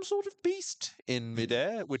 some sort of beast in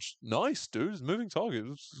midair, which nice, dude. It's a moving target.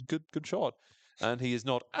 It's good shot. And he is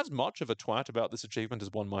not as much of a twat about this achievement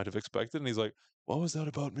as one might have expected. And he's like, "What was that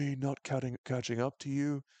about me not catching up to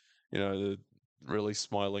you?" You know, the really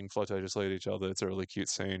smiling flirtatiously at each other. It's a really cute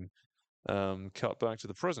scene. Cut back to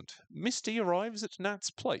the present. Misty arrives at Nat's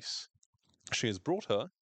place. She has brought her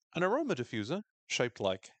an aroma diffuser shaped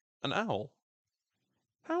like an owl.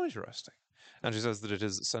 How interesting. And she says that it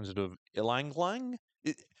is scented of ylang ylang.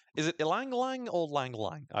 Is it ylang ylang or lang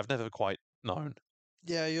lang? I've never quite known.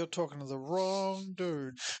 Yeah, you're talking to the wrong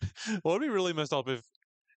dude. Well, it'd be really messed up if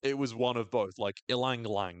it was one of both, like ylang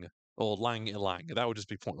ylang or lang ylang. That would just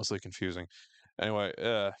be pointlessly confusing. Anyway,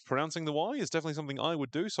 pronouncing the Y is definitely something I would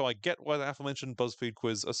do, so I get why the aforementioned BuzzFeed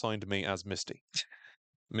quiz assigned me as Misty.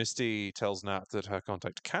 Misty tells Nat that her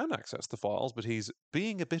contact can access the files, but he's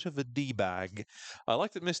being a bit of a D-bag. I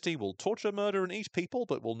like that Misty will torture, murder, and eat people,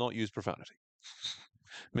 but will not use profanity.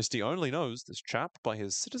 Misty only knows this chap by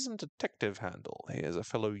his citizen detective handle. He is a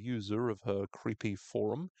fellow user of her creepy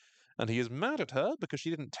forum, and he is mad at her because she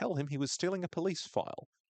didn't tell him he was stealing a police file,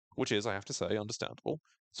 which is, I have to say, understandable.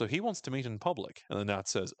 So he wants to meet in public, and the Nat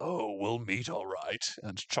says, "Oh, we'll meet all right,"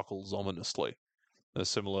 and chuckles ominously. A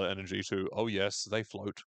similar energy to, "Oh yes, they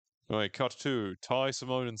float." Anyway, cut to Ty,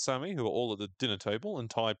 Simone, and Sammy, who are all at the dinner table, and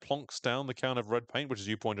Ty plonks down the can of red paint, which, as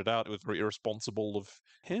you pointed out, it was very irresponsible of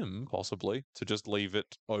him, possibly, to just leave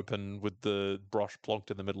it open with the brush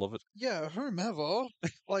plonked in the middle of it. Yeah, whomever.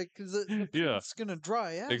 Like, the Yeah, paint's gonna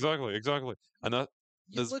dry out. exactly. And You're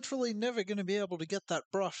there's, literally never gonna be able to get that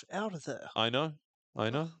brush out of there. I know,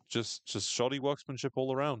 just shoddy workmanship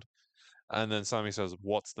all around. And then Sammy says,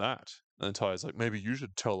 "What's that?" And Ty's like, "Maybe you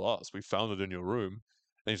should tell us. We found it in your room."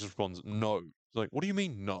 And he just responds, "No." He's like, "What do you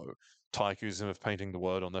mean, no?" Ty accuses him of painting the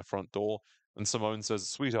word on their front door. And Simone says,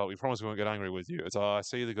 "Sweetheart, we promise we won't get angry with you. It's, I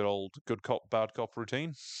see the good old good cop, bad cop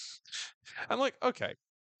routine." And like, okay.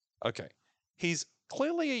 He's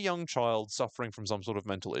clearly a young child suffering from some sort of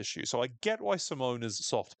mental issue. So I get why Simone is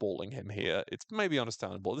softballing him here. It's maybe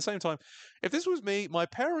understandable. At the same time, if this was me, my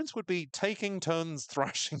parents would be taking turns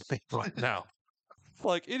thrashing me right now.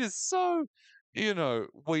 Like, it is so,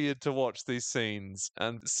 weird to watch these scenes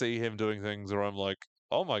and see him doing things where I'm like,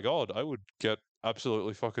 oh my god, I would get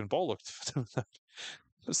absolutely fucking bollocked for doing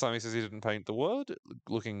that. Sammy says he didn't paint the word,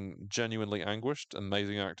 looking genuinely anguished.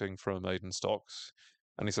 Amazing acting from Aiden Stocks.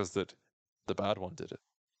 And he says that the bad one did it.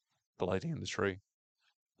 The lady in the tree.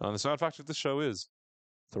 And the sad fact of this show is,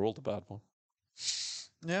 they're all the bad one.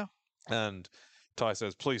 Yeah. And Ty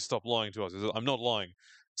says, "Please stop lying to us." He says, "I'm not lying."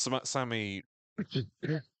 Sammy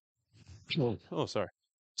Oh, sorry.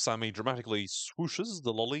 Sammy dramatically swooshes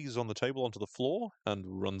the lollies on the table onto the floor and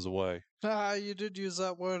runs away. Ah, you did use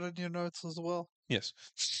that word in your notes as well. Yes.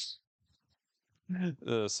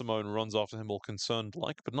 Simone runs after him all concerned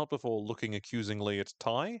like, but not before looking accusingly at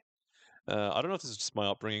Ty. I don't know if this is just my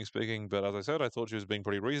upbringing speaking, but as I said, I thought she was being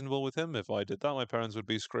pretty reasonable with him. If I did that, my parents would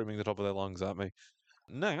be screaming the top of their lungs at me.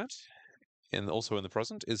 Nat, also in the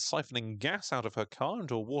present, is siphoning gas out of her car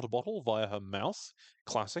into a water bottle via her mouth.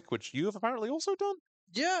 Classic, which you have apparently also done.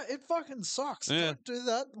 Yeah, it fucking sucks. Yeah. Don't do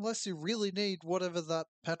that unless you really need whatever that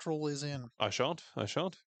petrol is in. I shan't.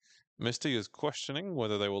 Misty is questioning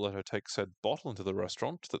whether they will let her take said bottle into the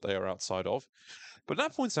restaurant that they are outside of, but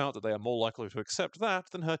Nat points out that they are more likely to accept that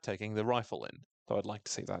than her taking the rifle in, though I'd like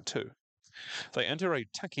to see that too. They enter a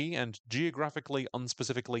tacky and geographically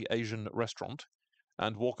unspecifically Asian restaurant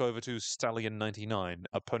and walk over to Stallion99,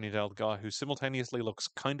 a ponytailed guy who simultaneously looks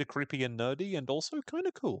kinda creepy and nerdy and also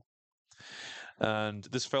kinda cool. And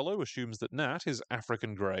this fellow assumes that Nat is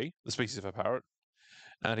African grey, the species of a parrot,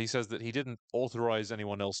 and he says that he didn't authorize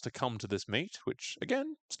anyone else to come to this meet, which,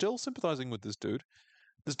 again, still sympathizing with this dude.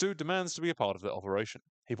 This dude demands to be a part of the operation.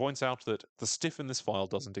 He points out that the stiff in this file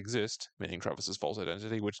doesn't exist, meaning Travis's false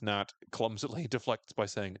identity, which Nat clumsily deflects by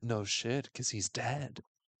saying, "No shit, because he's dead."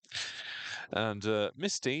 And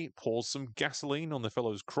Misty pours some gasoline on the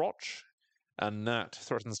fellow's crotch, and Nat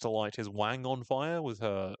threatens to light his wang on fire with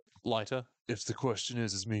her lighter. "If the question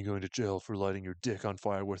is me going to jail for lighting your dick on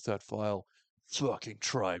fire with that file, fucking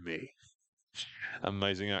try me."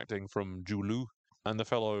 Amazing acting from Julu. And the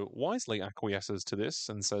fellow wisely acquiesces to this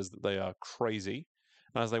and says that they are crazy.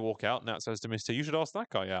 And as they walk out, Nat says to Misty, "You should ask that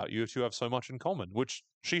guy out. You two have so much in common," which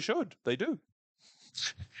she should. They do.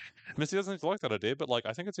 Misty doesn't seem to like that idea, but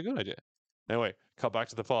I think it's a good idea. Anyway, cut back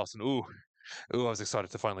to the past, and I was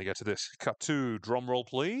excited to finally get to this. Cut to drum roll,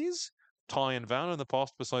 please. Ty and Van in the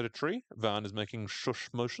past beside a tree. Van is making shush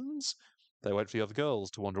motions. They wait for the other girls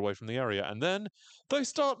to wander away from the area, and then they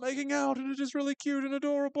start making out, and it is really cute and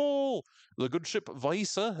adorable. The good ship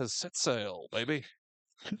Vaisa has set sail, baby.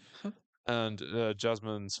 And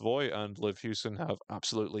Jasmine Savoy and Liv Hewson have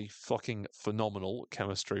absolutely fucking phenomenal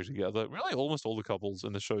chemistry together. Really, almost all the couples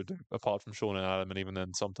in the show do, apart from Sean and Adam, and even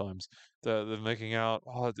then, sometimes they're making out.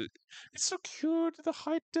 Oh, it's so cute. The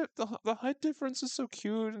height difference is so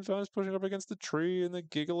cute, and Van's pushing up against the tree, and they're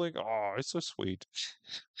giggling. Oh, it's so sweet.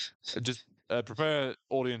 Just prepare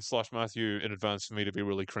audience slash Matthew in advance for me to be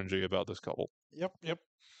really cringy about this couple. Yep.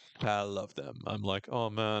 I love them. I'm like,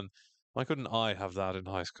 oh man, why couldn't I have that in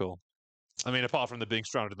high school? I mean, apart from the being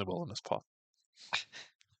stranded in the wilderness part.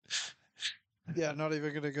 Yeah, not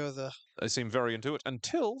even going to go there. They seem very into it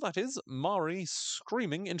until, that is, Mari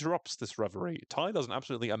screaming interrupts this reverie. Ty does an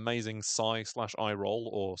absolutely amazing sigh/eye roll,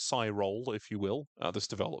 or sigh roll, if you will, at this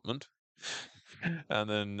development. And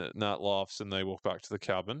then Nat laughs and they walk back to the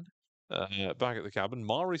cabin. Back at the cabin,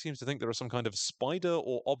 Mari seems to think there is some kind of spider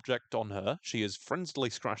or object on her. She is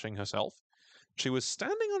frenziedly scratching herself. She was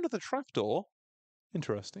standing under the trapdoor.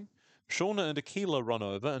 Interesting. Shauna and Aquila run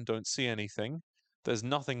over and don't see anything. There's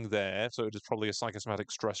nothing there, so it is probably a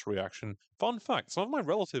psychosomatic stress reaction. Fun fact, some of my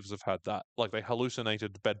relatives have had that. Like, they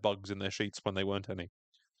hallucinated bed bugs in their sheets when they weren't any.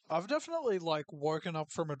 I've definitely woken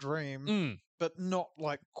up from a dream, Mm. but not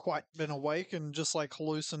quite been awake and just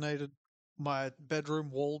hallucinated my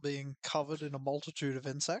bedroom wall being covered in a multitude of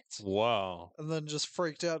insects. Wow. And then just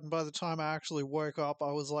freaked out, and by the time I actually woke up,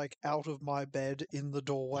 I was out of my bed in the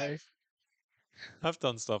doorway. I've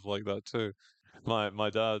done stuff like that too. My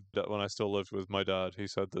dad, when I still lived with my dad, he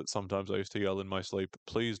said that sometimes I used to yell in my sleep,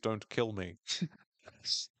 "Please don't kill me."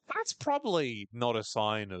 That's probably not a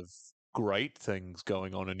sign of great things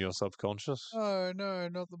going on in your subconscious. Oh no,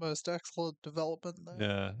 not the most excellent development there.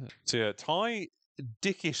 Yeah. So yeah, Ty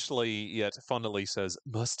dickishly yet funnily says,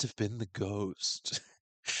 "Must have been the ghost."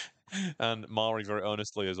 And Mari very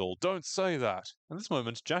earnestly is all, "Don't say that." At this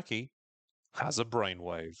moment, Jackie has a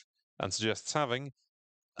brainwave and suggests having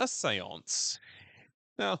a seance.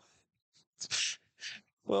 Now,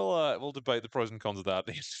 we'll debate the pros and cons of that at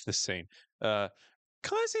the end of this scene. Kind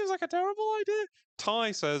of seems like a terrible idea.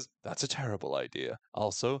 Ty says that's a terrible idea.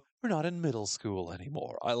 Also, we're not in middle school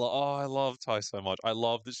anymore. I love Ty so much. I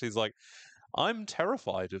love that she's like, I'm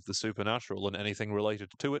terrified of the supernatural and anything related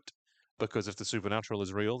to it, because if the supernatural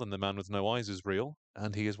is real, then the man with no eyes is real,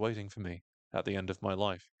 and he is waiting for me at the end of my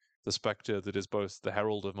life. The spectre that is both the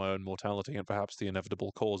herald of my own mortality and perhaps the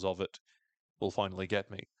inevitable cause of it will finally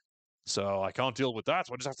get me. So I can't deal with that,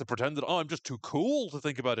 so I just have to pretend that I'm just too cool to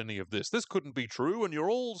think about any of this. This couldn't be true, and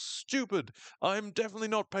you're all stupid. I'm definitely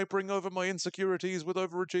not papering over my insecurities with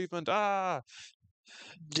overachievement. Ah!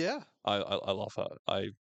 Yeah. I love her. I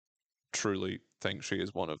truly think she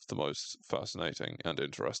is one of the most fascinating and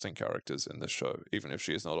interesting characters in this show, even if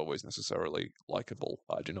she is not always necessarily likable.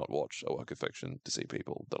 I do not watch a work of fiction to see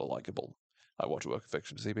people that are likable. I watch a work of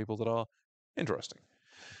fiction to see people that are interesting.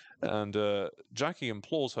 And Jackie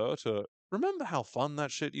implores her to remember how fun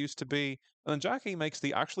that shit used to be. And then Jackie makes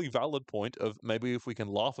the actually valid point of maybe if we can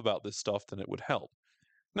laugh about this stuff, then it would help.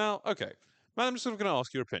 Now, okay, man, I'm just sort of going to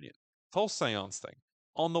ask your opinion. The whole seance thing.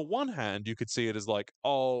 On the one hand, you could see it as like,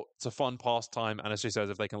 oh, it's a fun pastime. And as she says,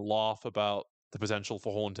 if they can laugh about the potential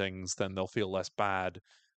for hauntings, then they'll feel less bad.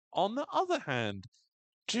 On the other hand,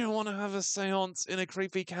 do you want to have a seance in a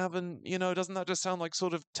creepy cabin? You know, doesn't that just sound like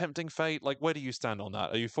sort of tempting fate? Like, where do you stand on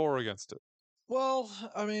that? Are you for or against it? Well,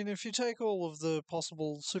 I mean, if you take all of the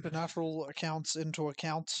possible supernatural accounts into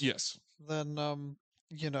account, Yes. then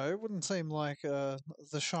it wouldn't seem like the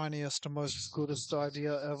shiniest and most goodest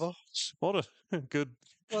idea ever. What a good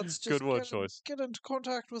Let's just good word choice. get into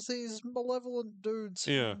contact with these malevolent dudes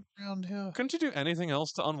Yeah. around here. Couldn't you do anything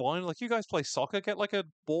else to unwind? Like, you guys play soccer? Get like a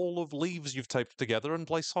ball of leaves you've taped together and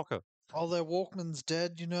play soccer. Oh, their Walkman's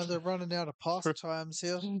dead. They're running out of pastimes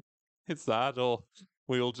here. It's that, or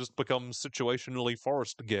we all just become situationally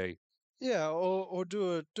forest gay. Yeah, or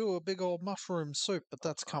do a big old mushroom soup, but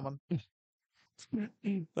that's coming.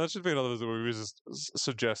 That should be another where we just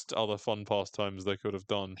suggest other fun pastimes they could have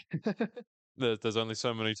done. There's only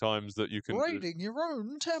so many times that you can do. Braiding your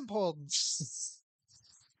own tampons.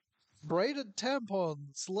 Braided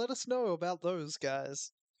tampons. Let us know about those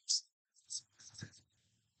guys.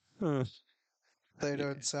 They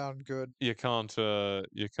don't sound good. You can't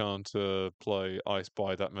play I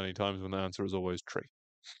Spy that many times when the answer is always tree.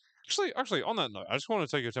 Actually, on that note, I just want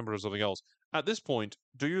to take your temperature on something else. At this point,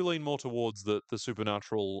 do you lean more towards that the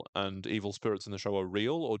supernatural and evil spirits in the show are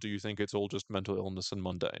real, or do you think it's all just mental illness and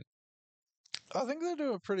mundane? I think they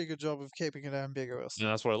do a pretty good job of keeping it ambiguous. And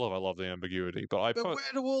that's what I love. I love the ambiguity. But But where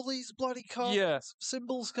do all these bloody yeah,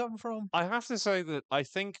 symbols come from? I have to say that I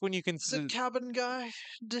think when you Is consider it cabin guy?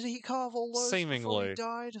 Did he carve all those before he seemingly,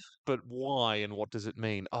 died? but why and what does it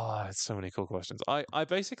mean? Ah, it's so many cool questions. I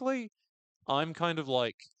basically, I'm kind of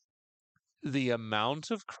like the amount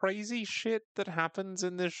of crazy shit that happens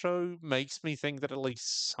in this show makes me think that at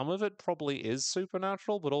least some of it probably is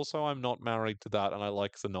supernatural, but also I'm not married to that and I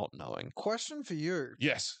like the not knowing. Question for you.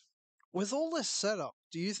 Yes. With all this setup,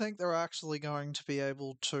 do you think they're actually going to be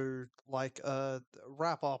able to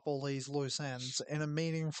wrap up all these loose ends in a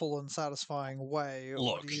meaningful and satisfying way, or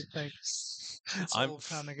Look, do you think it's I'm all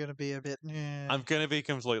kind of going to be a bit? I'm going to be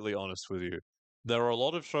completely honest with you. There are a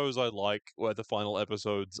lot of shows I like where the final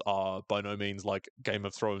episodes are by no means like Game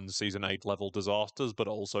of Thrones season 8 level disasters, but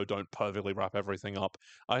also don't perfectly wrap everything up.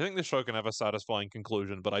 I think this show can have a satisfying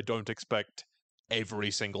conclusion, but I don't expect every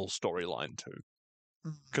single storyline to.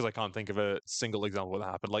 Because I can't think of a single example that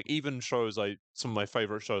happened. Like even shows like some of my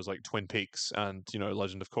favorite shows like Twin Peaks and,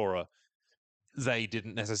 Legend of Korra, they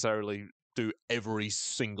didn't necessarily do every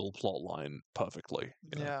single plot line perfectly.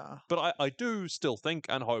 Yeah. But I do still think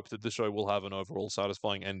and hope that the show will have an overall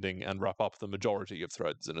satisfying ending and wrap up the majority of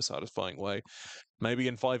threads in a satisfying way. Maybe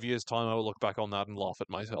in 5 years' time I will look back on that and laugh at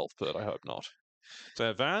myself, but I hope not.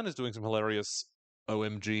 So Van is doing some hilarious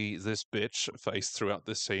OMG this bitch face throughout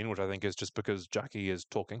this scene, which I think is just because Jackie is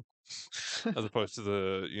talking as opposed to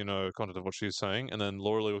the content of what she's saying. And then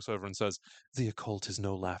Laura Lee looks over and says, "The occult is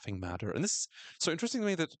no laughing matter." And this is so interesting to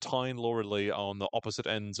me that Ty and Laura Lee are on the opposite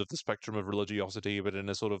ends of the spectrum of religiosity, but in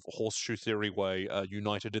a sort of horseshoe theory way,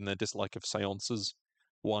 united in their dislike of seances.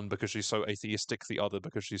 One because she's so atheistic, the other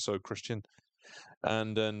because she's so Christian.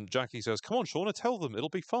 And then Jackie says, "Come on, Shauna, tell them. It'll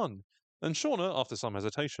be fun." And Shauna, after some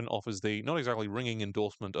hesitation, offers the not exactly ringing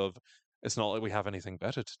endorsement of, "It's not like we have anything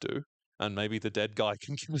better to do. And maybe the dead guy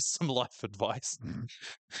can give us some life advice,"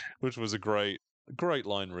 which was a great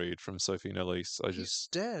line read from Sophie Nellis. He's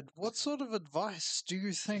dead. What sort of advice do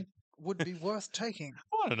you think would be worth taking?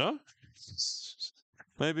 I don't know.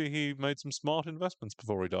 Maybe he made some smart investments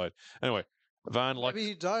before he died. Anyway, Van likes. Maybe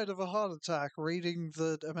he died of a heart attack reading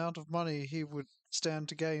the amount of money he would stand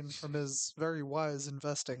to gain from his very wise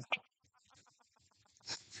investing.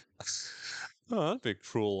 Oh, that'd be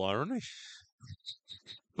cruel irony.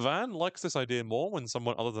 Van likes this idea more when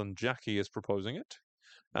someone other than Jackie is proposing it.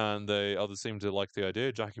 And the others seem to like the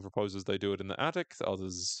idea. Jackie proposes they do it in the attic. The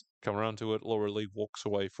others come around to it. Laura Lee walks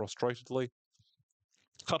away frustratedly.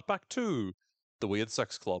 Cut back to the Weird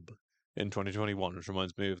Sex Club in 2021, which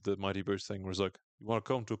reminds me of the Mighty Boosh thing where it's like, "You want to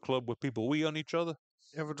come to a club where people wee on each other?"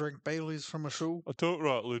 You ever drink Bailey's from a shoe? I don't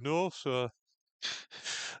rightly know, sir.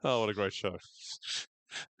 Oh, what a great show.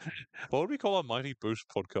 What would we call our Mighty Boosh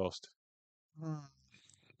podcast?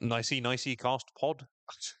 Nicey cast pod?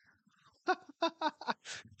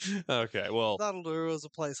 Okay, well, That'll do as a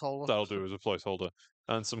placeholder. that'll do as a placeholder.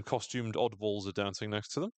 And some costumed oddballs are dancing next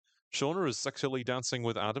to them. Shauna is sexually dancing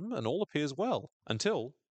with Adam, and all appears well,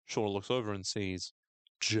 until Shauna looks over and sees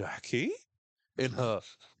Jackie in her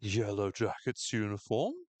yellow jacket's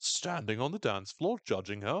uniform, standing on the dance floor,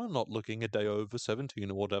 judging her, not looking a day over 17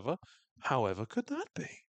 or whatever. However could that be?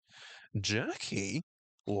 Jackie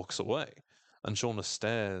walks away, and Shauna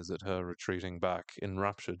stares at her retreating back,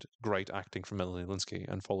 enraptured. Great acting from Melanie Linsky,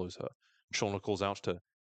 and follows her. Shauna calls out to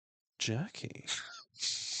Jackie.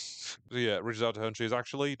 Yeah, reaches out to her, and she's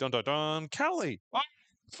actually dun dun dun Callie. Oh,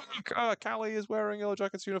 fuck! Callie is wearing Yellow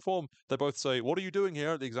Jacket's uniform. They both say, "What are you doing here?"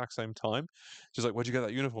 at the exact same time. She's like, "Where'd you get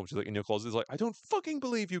that uniform?" She's like, "In your closet." He's like, "I don't fucking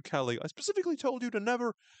believe you, Callie. I specifically told you to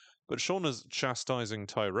never." But Shauna's chastising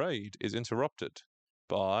tirade is interrupted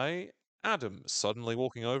by Adam suddenly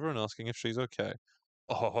walking over and asking if she's okay.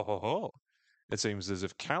 Oh, it seems as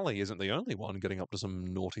if Callie isn't the only one getting up to some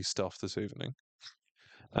naughty stuff this evening.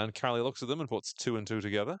 And Callie looks at them and puts two and two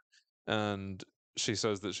together. And she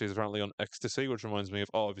says that she's apparently on ecstasy, which reminds me of,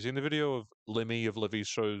 have you seen the video of Limmy of Livy's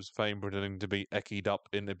show's fame pretending to be eckied up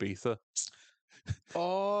in Ibiza?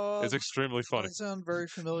 Oh, It's extremely funny. they sound very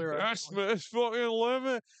familiar. That's it's fucking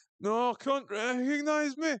Limmy. No, can't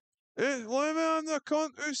recognize me. It's Limmy and the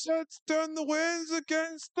cunt who said to turn the winds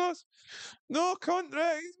against us. No, can't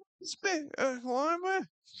recognize me. It's Limmy.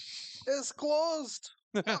 It's closed.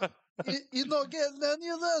 You're not getting any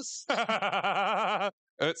of this.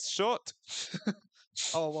 It's shut.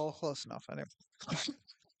 Oh, well, close enough, anyway.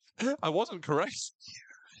 I wasn't correct.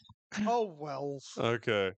 Oh, well.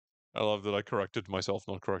 Okay. I love that I corrected myself,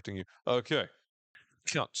 not correcting you. Okay.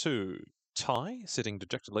 Cut to Ty sitting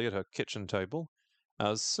dejectedly at her kitchen table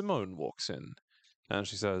as Simone walks in. And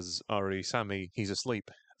she says, Ari, Sammy, he's asleep.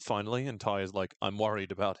 Finally, and Ty is like, I'm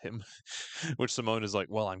worried about him. Which Simone is like,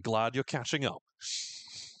 well, I'm glad you're catching up.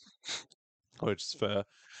 Which is fair.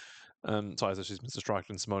 And Ty says she's been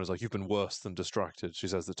distracted, and Simone is like, you've been worse than distracted. She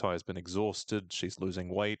says that Ty has been exhausted, she's losing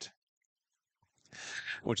weight,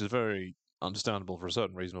 which is very understandable for a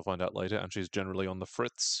certain reason we'll find out later, and she's generally on the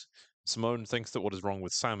fritz. Simone thinks that what is wrong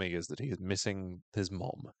with Sammy is that he is missing his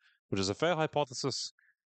mom, which is a fair hypothesis,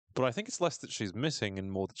 but I think it's less that she's missing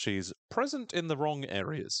and more that she's present in the wrong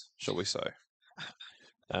areas, shall we say.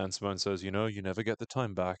 And Simone says, you know, you never get the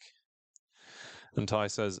time back. And Ty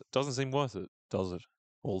says, doesn't seem worth it, does it?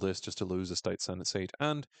 All this just to lose a state senate seat.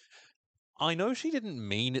 And I know she didn't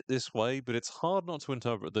mean it this way, but it's hard not to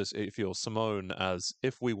interpret this if you're Simone as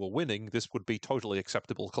if we were winning, this would be totally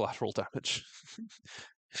acceptable collateral damage.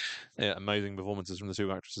 Yeah, amazing performances from the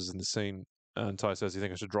two actresses in the scene. And Ty says, you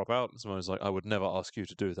think I should drop out? And Simone's like, I would never ask you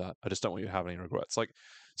to do that. I just don't want you to have any regrets. Like,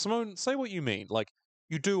 Simone, say what you mean. Like,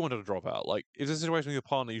 you do want her to drop out. Like, if it's a situation with your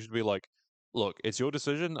partner, you should be like, look, it's your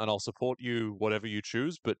decision and I'll support you whatever you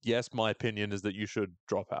choose. But yes, my opinion is that you should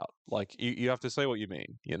drop out. Like, you have to say what you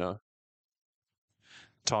mean, you know?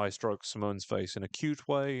 Ty strokes Simone's face in a cute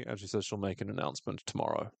way, and she says she'll make an announcement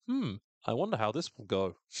tomorrow. I wonder how this will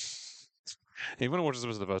go. Even when I watched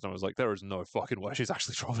this the first time, I was like, there is no fucking way she's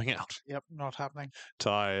actually dropping out. Yep, not happening.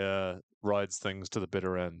 Ty rides things to the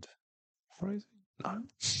bitter end. Phrasing? No.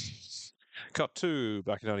 Cut 2,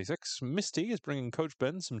 back in 96. Misty is bringing Coach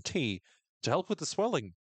Ben some tea to help with the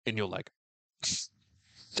swelling in your leg.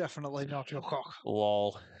 Definitely not your cock.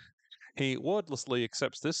 Lol. He wordlessly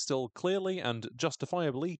accepts this, still clearly and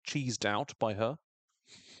justifiably cheesed out by her.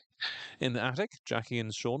 In the attic, Jackie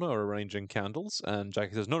and Shauna are arranging candles, and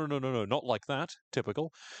Jackie says, no, not like that.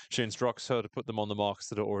 Typical. She instructs her to put them on the marks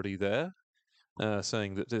that are already there,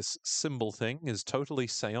 saying that this symbol thing is totally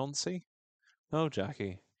seancey. Oh,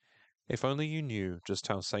 Jackie, if only you knew just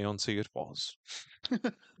how seancey it was.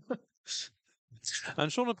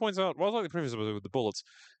 And Shauna points out, well, like the previous episode with the bullets,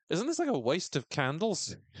 isn't this like a waste of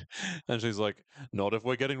candles? And she's like, not if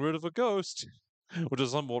we're getting rid of a ghost. Which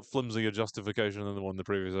is somewhat flimsier justification than the one in the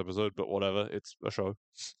previous episode, but whatever, it's a show.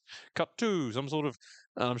 Cut 2, some sort of,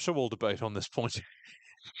 I'm sure we'll debate on this point.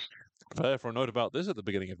 Prepare for a note about this at the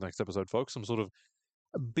beginning of next episode, folks. Some sort of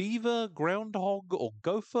beaver, groundhog, or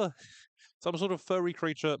gopher. Some sort of furry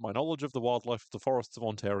creature. My knowledge of the wildlife of the forests of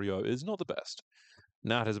Ontario is not the best.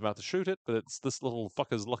 Nat is about to shoot it, but it's this little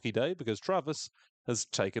fucker's lucky day because Travis has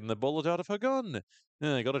taken the bullet out of her gun.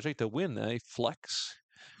 Yeah, gotta take the win, eh? Flex.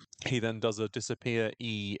 He then does a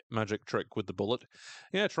disappear-y magic trick with the bullet.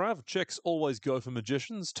 Yeah, Trav, chicks always go for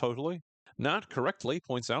magicians, totally. Nat correctly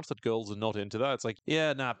points out that girls are not into that. It's like,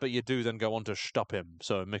 yeah, Nat, but you do then go on to stop him,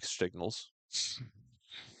 so mixed signals.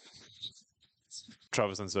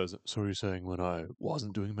 Travis then says, so you're saying when I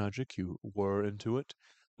wasn't doing magic, you were into it?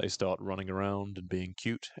 They start running around and being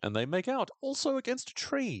cute, and they make out, also against a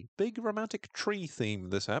tree. Big romantic tree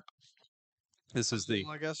theme this ep. This is the...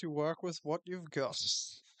 Well, I guess you work with what you've got.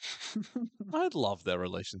 I love their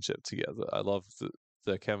relationship together. I love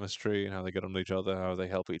their chemistry and how they get on each other, how they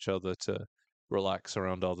help each other to relax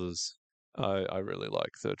around others. I really like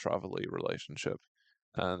the Travelly relationship.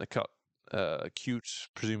 And they cut cute,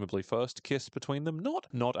 presumably first kiss between them.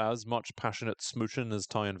 Not as much passionate smooching as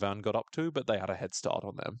Ty and Van got up to, but they had a head start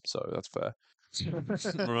on them, so that's fair.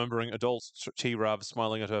 Remembering adult T-Rav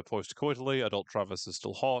smiling at her post-coitally, adult Travis is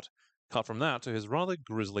still hot. Cut from that to his rather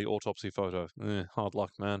grisly autopsy photo. Hard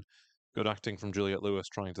luck, man. Good acting from Juliette Lewis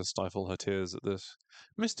trying to stifle her tears at this.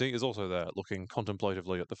 Misty is also there, looking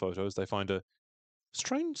contemplatively at the photos. They find a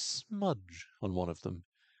strange smudge on one of them.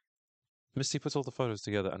 Misty puts all the photos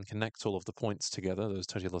together and connects all of the points together, those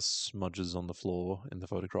titular smudges on the floor in the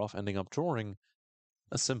photograph, ending up drawing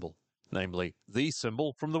a symbol. Namely, the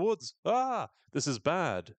symbol from the woods. Ah! This is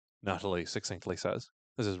bad, Natalie succinctly says.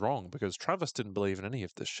 This is wrong, because Travis didn't believe in any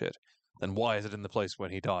of this shit. Then why is it in the place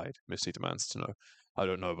when he died? Misty demands to know. I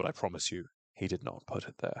don't know, but I promise you, he did not put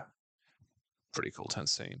it there. Pretty cool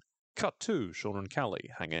tense scene. Cut 2, Sean and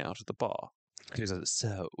Callie hanging out at the bar. He says,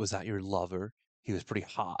 so, was that your lover? He was pretty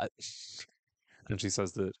hot. And she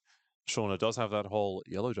says that Shauna does have that whole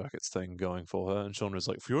Yellow Jackets thing going for her, and Shauna's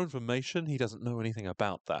like, for your information, he doesn't know anything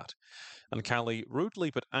about that. And Callie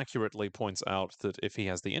rudely but accurately points out that if he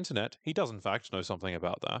has the internet, he does in fact know something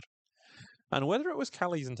about that. And whether it was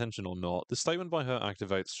Callie's intention or not, the statement by her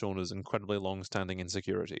activates Shauna's incredibly long-standing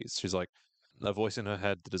insecurities. She's like, a voice in her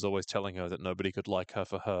head that is always telling her that nobody could like her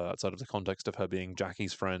for her outside of the context of her being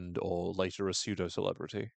Jackie's friend or later a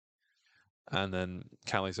pseudo-celebrity. And then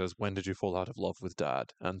Callie says, "When did you fall out of love with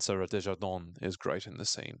Dad?" And Sarah Desjardins is great in this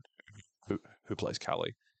scene, who plays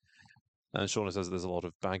Callie. And Shauna says there's a lot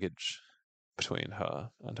of baggage between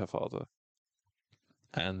her and her father.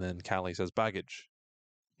 And then Callie says, "Baggage?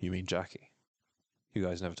 You mean Jackie? You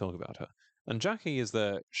guys never talk about her." And Jackie is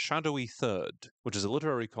their shadowy third, which is a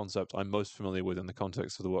literary concept I'm most familiar with in the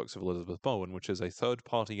context of the works of Elizabeth Bowen, which is a third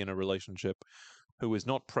party in a relationship who is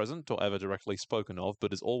not present or ever directly spoken of,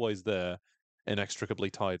 but is always there, inextricably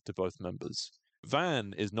tied to both members.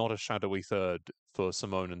 Van is not a shadowy third for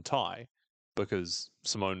Simone and Ty, because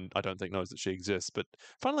Simone, I don't think, knows that she exists. But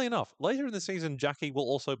funnily enough, later in the season, Jackie will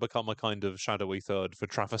also become a kind of shadowy third for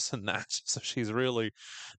Travis and Nat. So she's really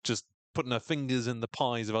just putting her fingers in the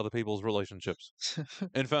pies of other people's relationships.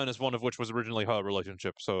 In fairness, one of which was originally her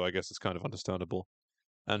relationship, so I guess it's kind of understandable.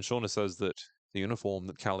 And Shauna says that the uniform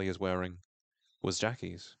that Callie is wearing was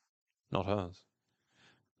Jackie's, not hers.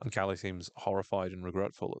 And Callie seems horrified and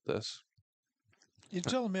regretful at this. You're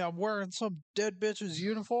telling me I'm wearing some dead bitch's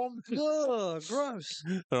uniform? Ugh, gross.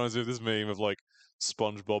 It reminds me of this meme of like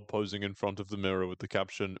SpongeBob posing in front of the mirror with the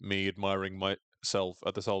caption, "Me admiring myself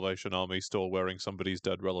at the Salvation Army store wearing somebody's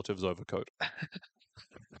dead relative's overcoat."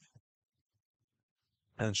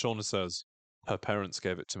 And Shauna says, her parents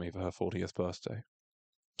gave it to me for her 40th birthday,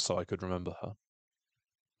 so I could remember her.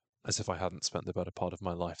 As if I hadn't spent the better part of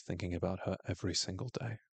my life thinking about her every single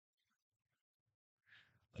day.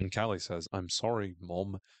 And Callie says, "I'm sorry,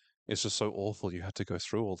 Mom. It's just so awful you had to go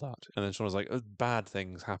through all that." And then Shauna's like, "Bad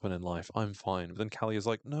things happen in life. I'm fine." But then Callie is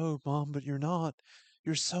like, "No, Mom, but you're not.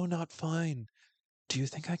 You're so not fine. Do you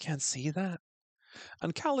think I can't see that?"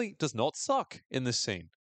 And Callie does not suck in this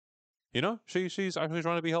scene. You know, she's actually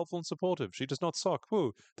trying to be helpful and supportive. She does not suck.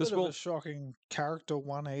 Woo. Bit of a shocking character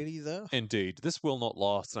 180 there. Indeed. This will not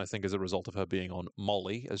last, and I think as a result of her being on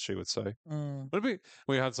Molly, as she would say.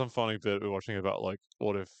 We had some funny bit we were watching about, like,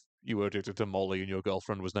 what if you were addicted to Molly and your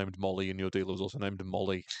girlfriend was named Molly and your dealer was also named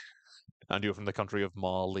Molly, and you're from the country of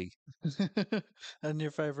Mali. And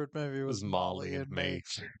your favorite movie was Molly and Me.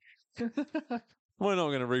 We're not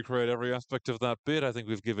going to recreate every aspect of that bit. I think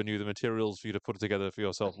we've given you the materials for you to put it together for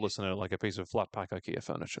yourself, listener, like a piece of flat pack IKEA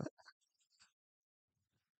furniture.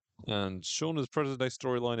 And Shauna's present day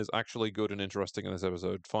storyline is actually good and interesting in this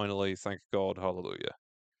episode. Finally, thank God, hallelujah.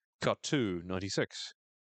 Cut 2, 96.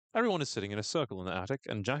 Everyone is sitting in a circle in the attic,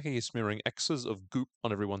 and Jackie is smearing X's of goop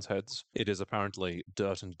on everyone's heads. It is apparently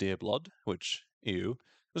dirt and deer blood, which, ew.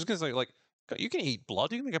 I was going to say, like, you can eat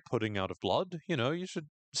blood, you can make a pudding out of blood, you know, you should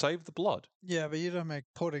save the blood. Yeah, but you don't make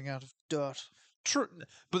pudding out of dirt. True,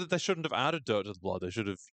 but they shouldn't have added dirt to the blood. They should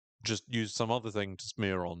have just used some other thing to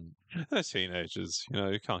smear on. They're teenagers, you know,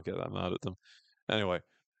 you can't get that mad at them. Anyway,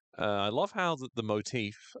 I love how the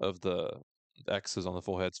motif of the X's on the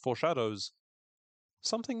foreheads foreshadows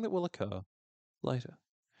something that will occur later.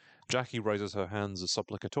 Jackie raises her hands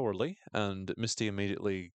supplicatorily, and Misty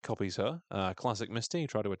immediately copies her. Classic Misty,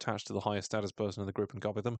 try to attach to the highest status person in the group and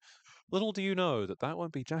copy them. Little do you know that that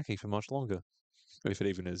won't be Jackie for much longer, if it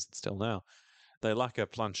even is still now. They lack a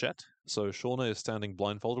planchette, so Shauna is standing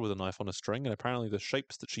blindfolded with a knife on a string, and apparently the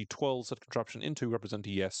shapes that she twirls that contraption into represent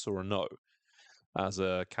a yes or a no. As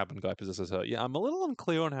a cabin guy possesses her. Yeah, I'm a little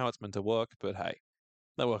unclear on how it's meant to work, but hey,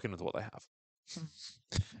 they're working with what they have.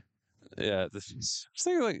 Yeah, this is. I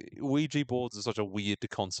think like Ouija boards are such a weird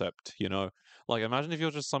concept, you know. Like, imagine if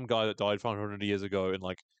you're just some guy that died 500 years ago in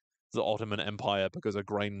like the Ottoman Empire because a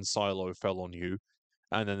grain silo fell on you,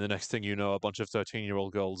 and then the next thing you know, a bunch of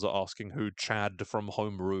 13-year-old girls are asking who Chad from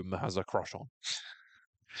Homeroom has a crush on.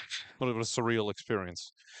 What a surreal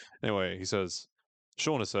experience. Anyway,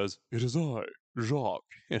 Shauna says, "It is I, Jacques,"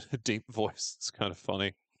 in a deep voice. It's kind of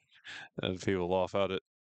funny, and people laugh at it.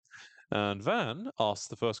 And Van asks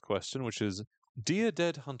the first question, which is, "Dear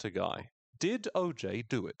Dead Hunter Guy, did OJ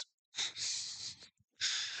do it?"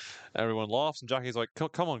 Everyone laughs, and Jackie's like,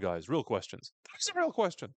 "Come on, guys, real questions." It's a real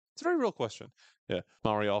question. It's a very real question. Yeah.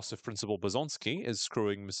 Mari asks if Principal Bazonsky is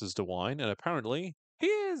screwing Mrs. DeWine, and apparently he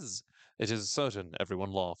is. It is certain.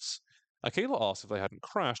 Everyone laughs. Akela asks if they hadn't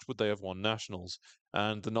crashed, would they have won nationals?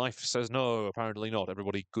 And the knife says no, apparently not.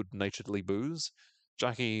 Everybody good-naturedly boos.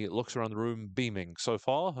 Jackie looks around the room, beaming. So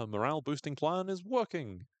far, her morale-boosting plan is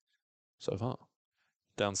working. So far.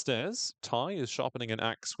 Downstairs, Ty is sharpening an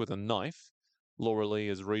axe with a knife. Laura Lee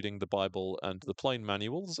is reading the Bible and the plane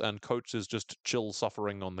manuals, and Coach is just chill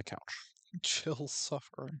suffering on the couch. Chill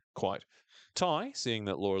suffering. Quite. Ty, seeing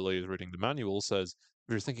that Laura Lee is reading the manual, says,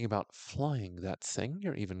 "If you're thinking about flying that thing,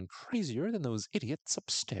 you're even crazier than those idiots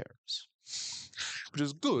upstairs." Which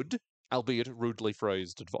is good, albeit rudely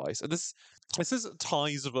phrased advice. And this is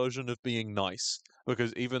Ty's version of being nice,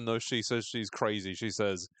 because even though she says she's crazy, she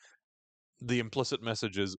says the implicit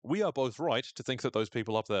message is, we are both right to think that those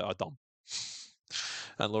people up there are dumb.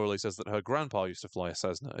 And Laura Lee says that her grandpa used to fly a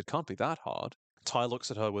Cessna. It can't be that hard. Ty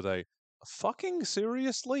looks at her with a fucking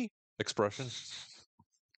seriously expression,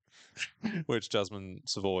 which Jasmine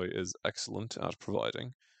Savoy is excellent at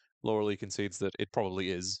providing. Laura Lee concedes that it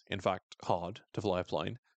probably is, in fact, hard to fly a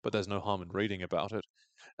plane, but there's no harm in reading about it.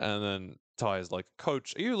 And then Ty is like,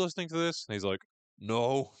 Coach, are you listening to this? And he's like,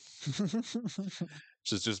 no.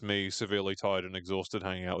 Which is just me, severely tired and exhausted,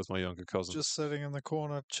 hanging out with my younger cousin. Just sitting in the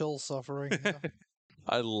corner, chill suffering. Yeah.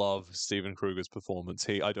 I love Steven Kruger's performance.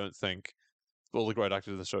 I don't think, all the great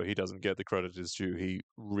actors in the show, he doesn't get the credit is due. He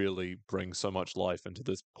really brings so much life into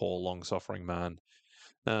this poor, long-suffering man.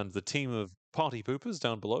 And the team of party poopers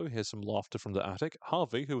down below hear some laughter from the attic.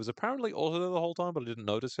 Harvey, who was apparently also there the whole time, but I didn't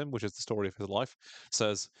notice him, which is the story of his life,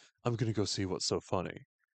 says, I'm going to go see what's so funny.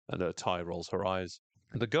 And Ty rolls her eyes.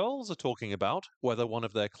 The girls are talking about whether one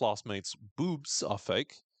of their classmates' boobs are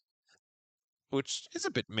fake, which is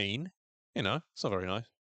a bit mean. You know, it's not very nice.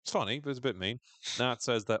 It's funny, but it's a bit mean. Nat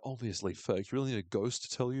says they're obviously fake. You really need a ghost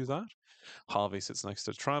to tell you that? Harvey sits next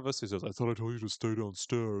to Travis, who says, I thought I told you to stay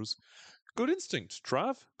downstairs. Good instinct,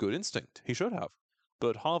 Trav. Good instinct. He should have.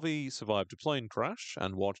 But Harvey survived a plane crash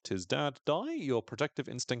and watched his dad die. Your protective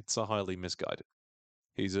instincts are highly misguided.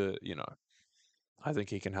 He's I think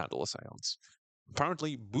he can handle a seance.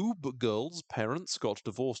 Apparently, Boob Girl's parents got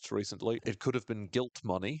divorced recently. It could have been guilt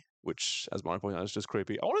money, which, as Mario pointed out, is just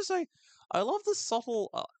creepy. I want to say, I love the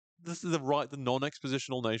subtle, the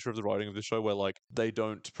non-expositional nature of the writing of the show, where like they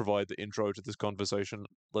don't provide the intro to this conversation.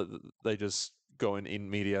 They just go in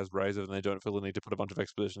medias res, and they don't feel the need to put a bunch of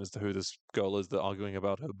exposition as to who this girl is they're arguing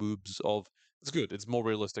about her boobs of. It's good. It's more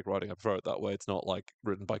realistic writing. I prefer it that way. It's not like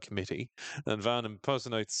written by committee. And Van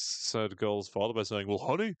impersonates said girl's father by saying, well,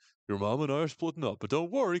 honey, your mom and I are splitting up, but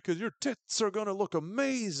don't worry, because your tits are going to look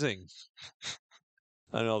amazing.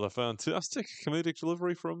 Another fantastic comedic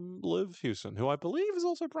delivery from Liv Hewson, who I believe is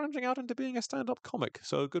also branching out into being a stand-up comic,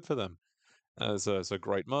 so good for them. It's a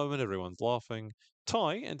great moment, everyone's laughing.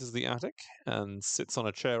 Ty enters the attic and sits on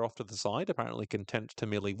a chair off to the side, apparently content to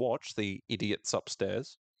merely watch the idiots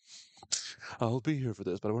upstairs. I'll be here for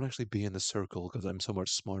this, but I won't actually be in the circle because I'm so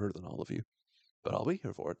much smarter than all of you. But I'll be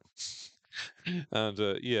here for it.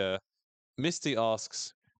 And Misty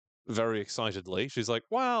asks very excitedly, she's like,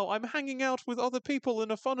 wow, I'm hanging out with other people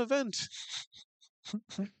in a fun event.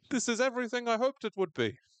 This is everything I hoped it would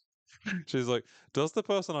be. She's like, does the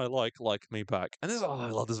person I like me back? And I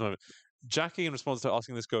love this moment. Jackie, in response to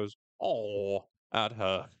asking this, goes, "Aw," at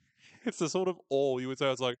her. It's the sort of awe you would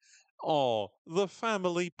say. It's like, "Oh, the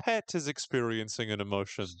family pet is experiencing an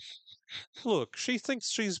emotion. Look, she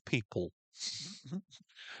thinks she's people.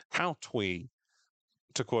 How twee."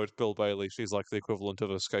 To quote Bill Bailey, she's like the equivalent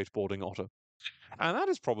of a skateboarding otter. And that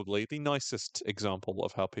is probably the nicest example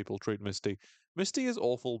of how people treat Misty. Misty is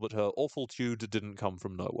awful, but her awfultude didn't come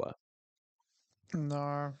from nowhere.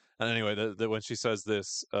 No. And anyway, when she says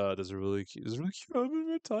this, there's a really cute moment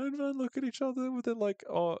where Ty and Van look at each other with it like,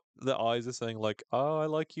 oh, their eyes are saying like, oh, I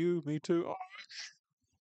like you, me too. Oh,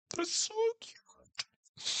 that's so cute.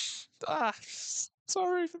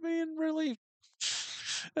 Sorry for being really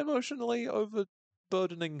emotionally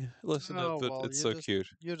overburdening listener, but it's so cute.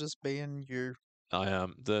 You're just being you. I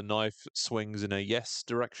am. The knife swings in a yes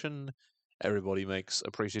direction. Everybody makes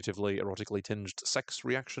appreciatively erotically tinged sex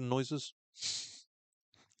reaction noises.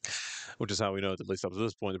 Which is how we know that, at least up to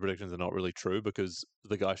this point, the predictions are not really true, because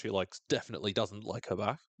the guy she likes definitely doesn't like her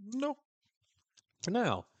back. No.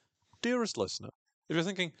 Now, dearest listener, if you're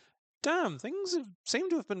thinking, damn, things seem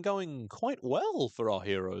to have been going quite well for our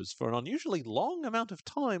heroes for an unusually long amount of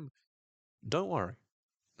time, don't worry.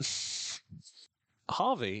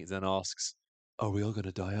 Harvey then asks, are we all going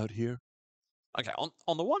to die out here? Okay,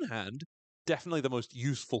 on the one hand, definitely the most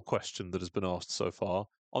useful question that has been asked so far.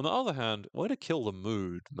 On the other hand, way to kill the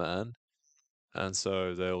mood, man. And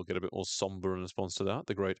so they'll get a bit more somber in response to that.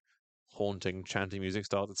 The great haunting, chanting music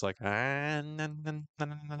starts. It's like that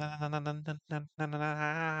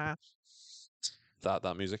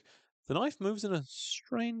music. The knife moves in a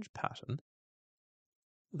strange pattern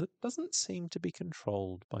that doesn't seem to be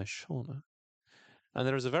controlled by Shauna. And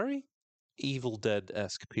there is a very Evil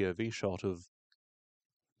Dead-esque POV shot of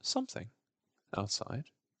something outside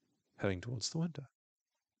heading towards the window.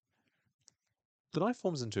 The knife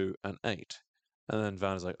forms into an 8. And then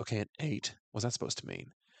Van is like, okay, an 8. What's that supposed to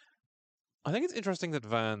mean? I think it's interesting that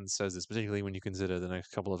Van says this, particularly when you consider the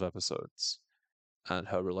next couple of episodes and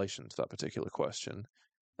her relation to that particular question.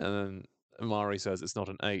 And then Mari says it's not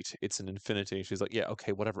an 8, it's an infinity. She's like, yeah,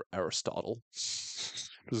 okay, whatever, Aristotle.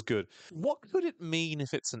 It was good. What could it mean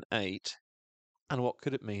if it's an 8? And what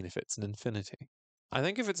could it mean if it's an infinity? I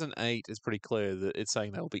think if it's an 8, it's pretty clear that it's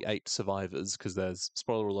saying there'll be 8 survivors, because there's,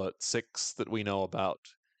 spoiler alert, 6 that we know about.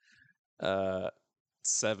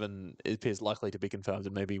 7 appears likely to be confirmed,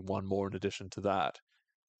 and maybe one more in addition to that.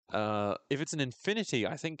 If it's an infinity,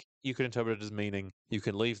 I think you could interpret it as meaning you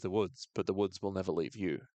can leave the woods, but the woods will never leave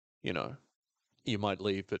you. You know, you might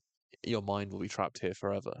leave, but your mind will be trapped here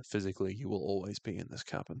forever. Physically, you will always be in this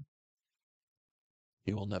cabin.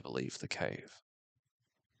 You will never leave the cave.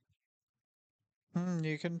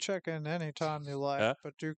 You can check in anytime you like, Yeah?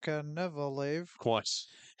 but you can never leave. Quite.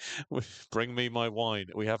 Bring me my wine.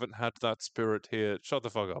 We haven't had that spirit here. Shut the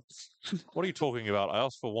fuck up. What are you talking about? I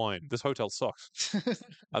asked for wine. This hotel sucks.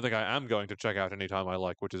 I think I am going to check out anytime I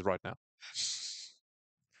like, which is right now.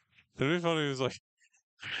 It'd be funny. It was like,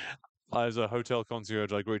 as a hotel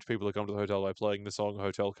concierge, I greet people who come to the hotel by playing the song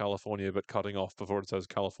Hotel California, but cutting off before it says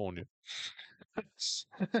California.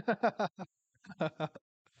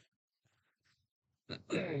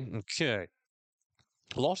 Okay.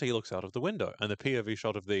 Lottie looks out of the window, and the POV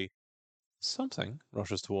shot of the something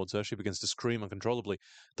rushes towards her. She begins to scream uncontrollably.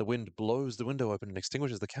 The wind blows the window open and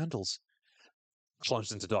extinguishes the candles.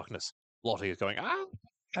 Plunged into darkness. Lottie is going, ah!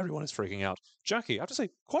 Everyone is freaking out. Jackie, I have to say,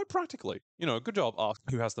 quite practically, good job,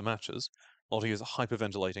 who has the matches. Lottie is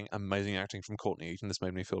hyperventilating, amazing acting from Courtney Eaton. This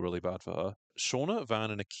made me feel really bad for her. Shauna,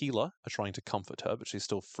 Van, and Aquila are trying to comfort her, but she's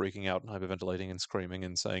still freaking out and hyperventilating and screaming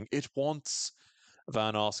and saying, it wants.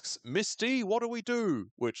 Van asks, Misty, what do we do?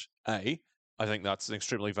 Which, I think that's an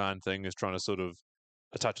extremely Van thing, is trying to sort of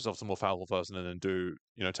attach yourself to a more powerful person and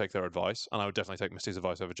then take their advice. And I would definitely take Misty's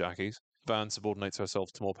advice over Jackie's. Van subordinates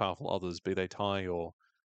herself to more powerful others, be they Ty or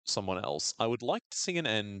someone else. I would like to see an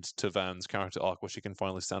end to Van's character arc where she can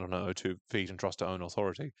finally stand on her own 2 feet and trust her own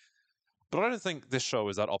authority. But I don't think this show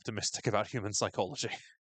is that optimistic about human psychology.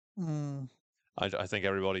 I think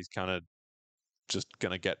everybody's kind of just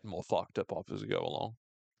going to get more fucked up as we go along.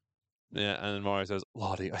 Yeah, and then Mario says,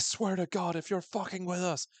 Lottie, I swear to God, if you're fucking with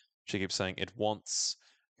us. She keeps saying it once,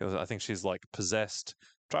 because I think she's like possessed.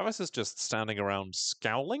 Travis is just standing around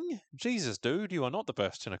scowling. Jesus, dude, you are not the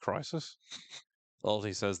best in a crisis.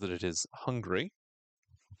 Lottie says that it is hungry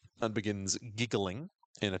and begins giggling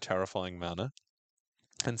in a terrifying manner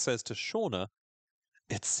and says to Shauna,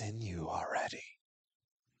 it's in you already.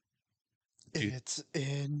 It's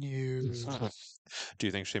in you. Do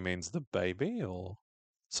you think she means the baby or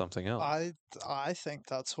something else? I think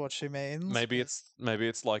that's what she means. Maybe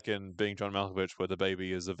it's like in Being John Malkovich, where the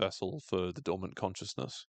baby is a vessel for the dormant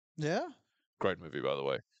consciousness. Yeah. Great movie, by the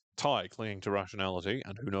way. Ty clinging to rationality,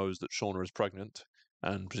 and who knows that Shauna is pregnant,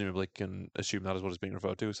 and presumably can assume that is what is being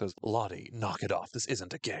referred to, says, Lottie, knock it off. This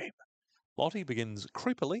isn't a game. Lottie begins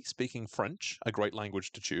creepily speaking French, a great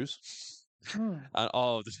language to choose. And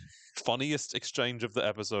the funniest exchange of the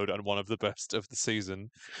episode and one of the best of the season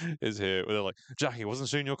is here, where they're like, Jackie, wasn't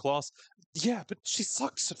she in your class? Yeah, but she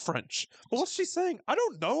sucks at French. Well, what's she saying? I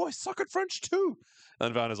don't know. I suck at French too.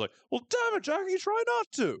 And Van is like, well, damn it, Jackie, try not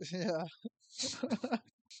to. Yeah.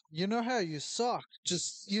 You know how you suck.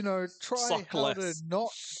 Just, try Suck how less. to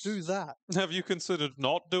not do that. Have you considered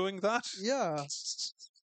not doing that? Yeah.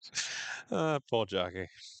 Poor Jackie.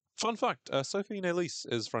 Fun fact, Sophie Nellis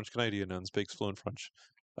is French-Canadian and speaks fluent French.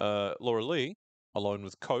 Laura Lee, alone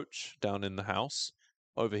with Coach down in the house,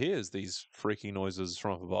 overhears these freaky noises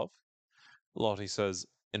from up above. Lottie says,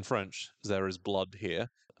 in French, there is blood here.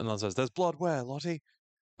 And then says, there's blood where, Lottie?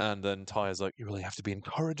 And then Ty is like, you really have to be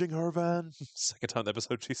encouraging her, Van. Second time in the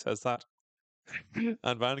episode she says that.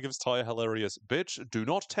 And Van gives Ty a hilarious, bitch, do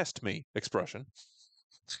not test me expression.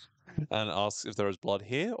 And asks if there is blood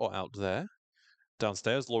here or out there.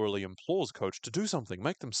 Downstairs, Laura Lee implores Coach to do something,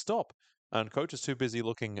 make them stop. And Coach is too busy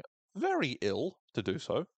looking very ill to do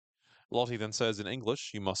so. Lottie then says in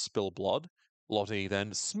English, you must spill blood. Lottie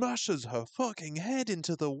then smashes her fucking head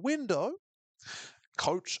into the window.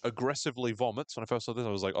 Coach aggressively vomits. When I first saw this, I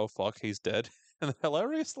was like, oh fuck, he's dead. And then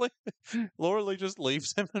hilariously, Laura Lee just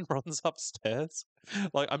leaves him and runs upstairs.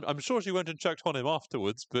 Like, I'm sure she went and checked on him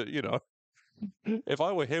afterwards, but if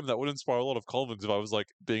I were him, that would inspire a lot of confidence if I was like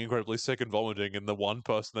being incredibly sick and vomiting and the one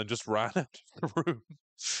person then just ran out of the room.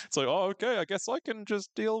 It's like, oh, okay, I guess I can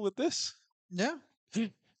just deal with this. Yeah.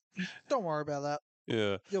 Don't worry about that.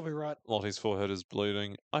 Yeah. You'll be right. Lottie's forehead is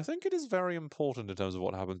bleeding. I think it is very important in terms of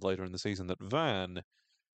what happens later in the season that Van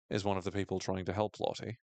is one of the people trying to help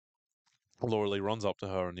Lottie. Laura Lee runs up to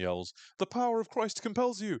her and yells, the power of Christ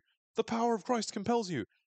compels you! The power of Christ compels you!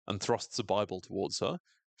 And thrusts a Bible towards her.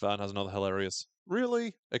 Van has another hilarious,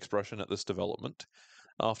 really, expression at this development.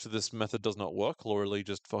 After this method does not work, Laura Lee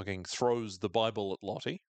just fucking throws the Bible at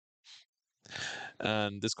Lottie.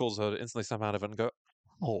 And this causes her to instantly snap out of it and go,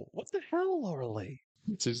 "Oh, what the hell, Laura Lee?"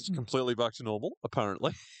 She's completely back to normal,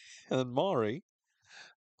 apparently. And Mari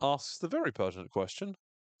asks the very pertinent question,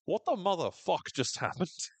 what the motherfuck just happened?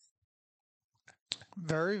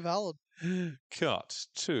 Very valid. Cut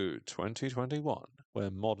to 2021, where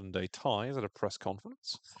modern-day Ty is at a press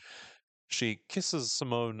conference. She kisses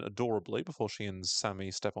Simone adorably before she and Sammy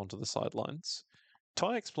step onto the sidelines.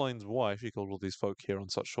 Ty explains why she called all these folk here on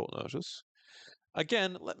such short notice.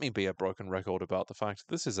 Again, let me be a broken record about the fact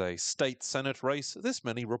that this is a state senate race. This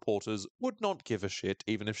many reporters would not give a shit,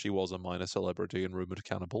 even if she was a minor celebrity and rumored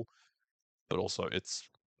cannibal. But also, it's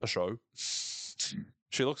a show.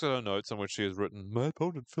 She looks at her notes on which she has written, "My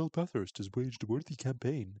opponent, Phil Bathurst, has waged a worthy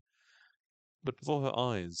campaign." But before her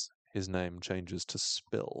eyes, his name changes to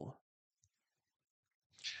Spill,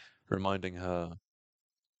 reminding her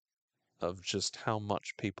of just how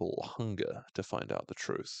much people hunger to find out the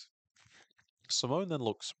truth. Simone then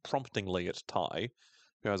looks promptingly at Ty,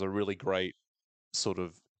 who has a really great sort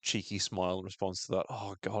of cheeky smile in response to that.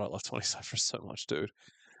 "Oh god, I love 20 Cyphers so much, dude."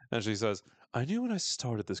 And she says, "I knew when I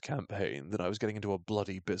started this campaign that I was getting into a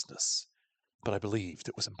bloody business, but I believed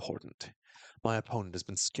it was important. My opponent has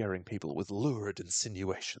been scaring people with lurid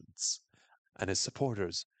insinuations, and his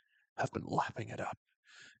supporters have been lapping it up."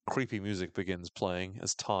 Creepy music begins playing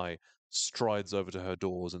as Ty strides over to her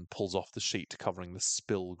doors and pulls off the sheet covering the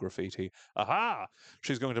Spill graffiti. Aha!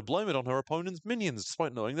 She's going to blame it on her opponent's minions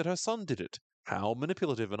despite knowing that her son did it. How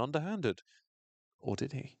manipulative and underhanded. Or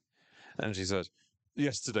did he? And she says,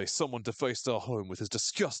 "Yesterday someone defaced our home with his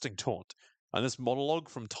disgusting taunt. And this monologue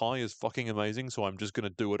from Ty is fucking amazing, so I'm just going to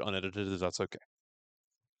do it unedited if that's okay."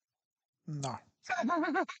 No.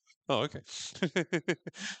 Oh, okay.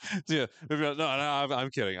 Yeah, maybe not, no, I'm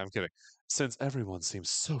kidding. I'm kidding. Since everyone seems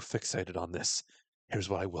so fixated on this, here's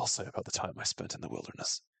what I will say about the time I spent in the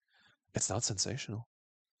wilderness. It's not sensational,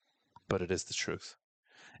 but it is the truth.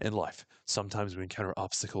 In life, sometimes we encounter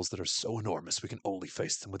obstacles that are so enormous we can only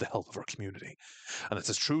face them with the help of our community. And that's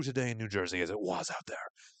as true today in New Jersey as it was out there.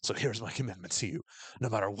 So here's my commitment to you. No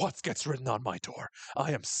matter what gets written on my door,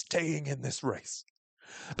 I am staying in this race.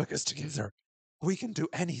 Because together, we can do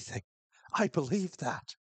anything. I believe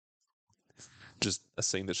that. Just a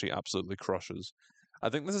scene that she absolutely crushes. I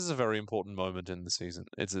think this is a very important moment in the season.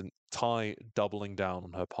 It's a Ty doubling down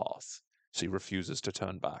on her path. She refuses to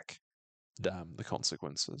turn back. Damn the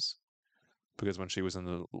consequences. Because when she was in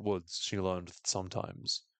the woods, she learned that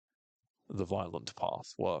sometimes the violent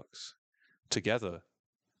path works. Together,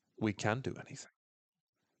 we can do anything.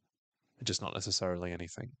 Just not necessarily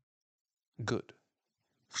anything good.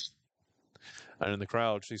 And in the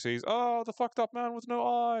crowd, she sees, "Oh, the fucked up man with no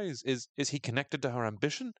eyes." Is he connected to her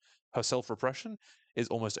ambition, her self-repression? Is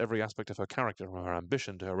almost every aspect of her character, from her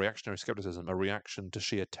ambition to her reactionary skepticism, a reaction to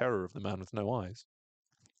sheer terror of the man with no eyes,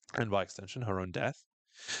 and by extension, her own death?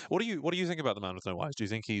 What do you think about the man with no eyes? Do you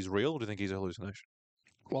think he's real, or do you think he's a hallucination?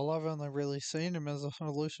 Well, I've only really seen him as a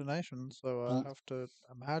hallucination, so I have to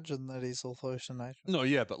imagine that he's a hallucination. No,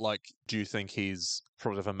 yeah, but like, do you think he's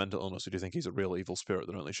product of a mental illness, or do you think he's a real evil spirit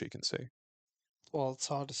that only she can see? Well, it's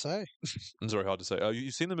hard to say. It's very hard to say.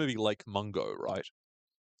 You've seen the movie Lake Mungo, right?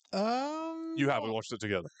 You haven't watched it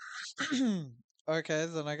together. Okay,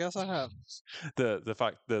 then I guess I have. The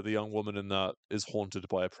fact that the young woman in that is haunted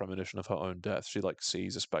by a premonition of her own death. She like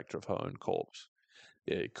sees a specter of her own corpse.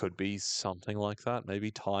 It could be something like that.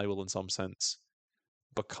 Maybe Ty will, in some sense,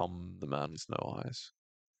 become the man with no eyes.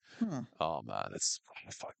 Oh man, it's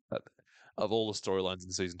fuck that. Of all the storylines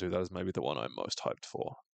in season 2, that is maybe the one I'm most hyped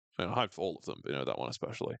for. I mean, I'm hyped for all of them, but that one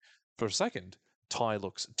especially. For a second, Ty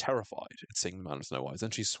looks terrified at seeing the man with no eyes.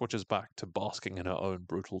 Then she switches back to basking in her own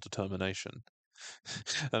brutal determination.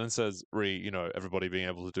 And then says, everybody being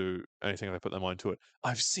able to do anything they put their mind to it.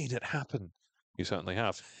 "I've seen it happen." You certainly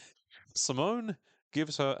have. Simone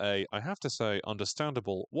gives her a, I have to say,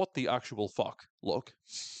 understandable, "what the actual fuck" look.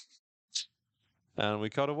 And we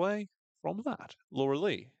cut away from that. Laura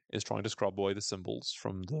Lee is trying to scrub away the symbols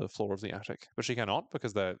from the floor of the attic, but she cannot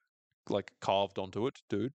because they're like carved onto it.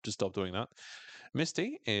 Dude, just stop doing that.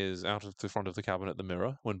 Misty is out of the front of the cabin at the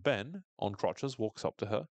mirror when Ben, on crutches, walks up to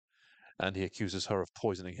her and he accuses her of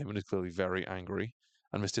poisoning him and is clearly very angry.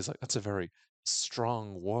 And Misty's like, "That's a very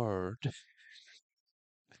strong word."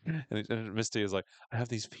 And Misty is like, "I have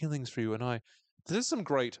these feelings for you, and I." This is some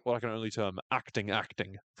great, what I can only term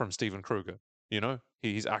acting from Steven Kruger.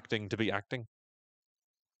 He's acting to be acting.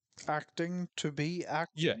 Acting to be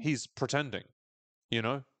acting? Yeah, he's pretending.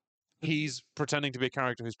 He's pretending to be a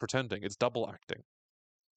character who's pretending. It's double acting.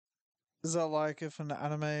 Is that like if an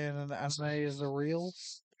anime and an anime is a real?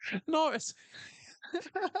 No,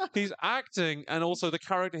 he's acting, and also the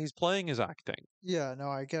character he's playing is acting. Yeah, no,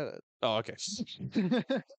 I get Oh, okay.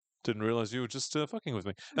 it. Didn't realize you were just fucking with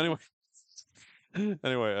me.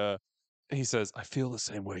 Anyway, he says, "I feel the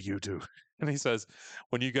same way you do." And he says,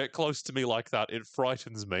 "When you get close to me like that, it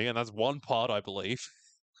frightens me." And that's one part, I believe.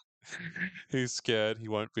 He's scared he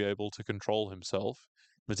won't be able to control himself.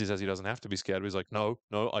 Mitzi says he doesn't have to be scared. But he's like, "No,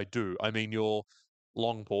 no, I do. I mean, you're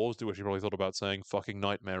long pause, to which he probably thought about saying fucking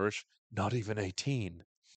nightmarish. Not even 18.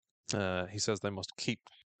 He says they must keep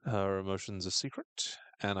her emotions a secret.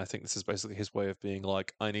 And I think this is basically his way of being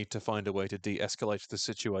like, I need to find a way to de escalate the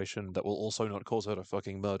situation that will also not cause her to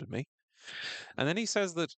fucking murder me. And then he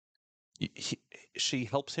says that she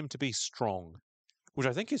helps him to be strong, which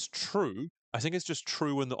I think is true. I think it's just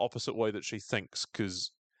true in the opposite way that she thinks,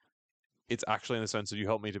 because it's actually in the sense of you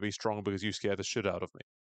help me to be strong because you scare the shit out of me,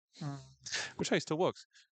 Mm. which hey, still works.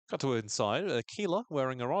 Got to inside. Keela,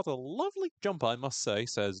 wearing a rather lovely jumper, I must say,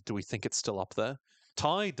 says, "Do we think it's still up there?"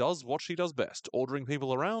 Ty does what she does best, ordering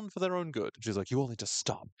people around for their own good. She's like, "You all need to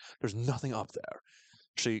stop. There's nothing up there."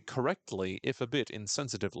 She correctly, if a bit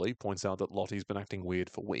insensitively, points out that Lottie's been acting weird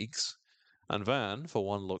for weeks. And Van, for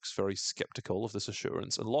one, looks very skeptical of this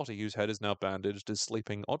assurance, and Lottie, whose head is now bandaged, is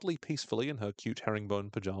sleeping oddly peacefully in her cute herringbone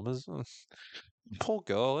pajamas. Poor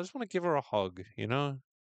girl, I just want to give her a hug, you know?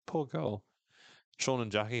 Poor girl. Sean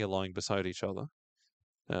and Jackie are lying beside each other,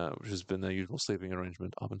 which has been their usual sleeping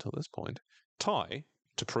arrangement up until this point. Ty,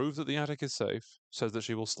 to prove that the attic is safe, says that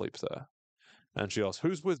she will sleep there. And she asks,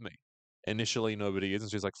 "Who's with me?" Initially, nobody is,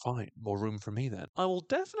 and she's like, "Fine, more room for me then." I will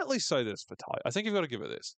definitely say this for Ty. I think you've got to give her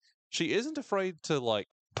this. She isn't afraid to, like,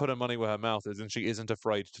 put her money where her mouth is, and she isn't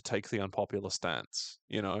afraid to take the unpopular stance.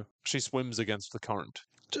 You know, she swims against the current.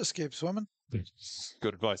 Just keep swimming.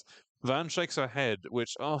 Good advice. Van shakes her head,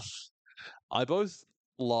 which, I both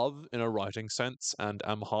love in a writing sense and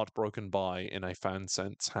am heartbroken by in a fan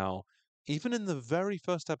sense how, even in the very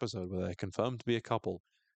first episode where they're confirmed to be a couple,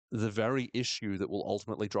 the very issue that will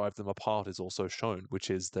ultimately drive them apart is also shown, which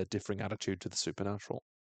is their differing attitude to the supernatural.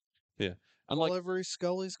 Yeah. And Well, like every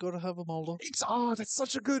Scully's got to have a Mulder. that's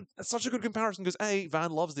such a good comparison because A,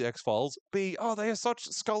 Van loves the X Files. B, they are such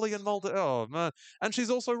Scully and Mulder. Oh man. And she's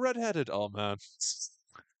also redheaded. Oh man.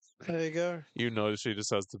 There you go. You know she just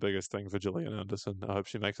has the biggest thing for Gillian Anderson. I hope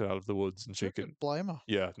she makes it out of the woods and she Who can. could blame her?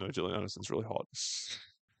 Yeah, no, Gillian Anderson's really hot.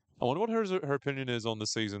 I wonder what her opinion is on the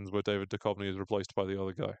seasons where David Duchovny is replaced by the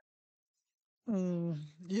other guy.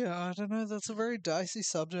 Yeah, I don't know. That's a very dicey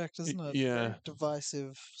subject, isn't it? Yeah, Very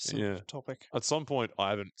divisive sort yeah. of topic. At some point,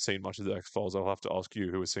 I haven't seen much of the X Files. I'll have to ask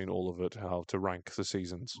you, who has seen all of it, how to rank the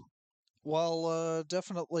seasons. Well,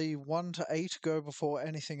 definitely 1 to 8 go before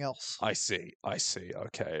anything else. I see.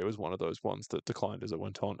 Okay, it was one of those ones that declined as it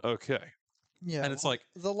went on. Okay. Yeah, And it's well, like,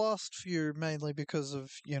 the last few mainly because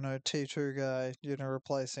of, T2 guy,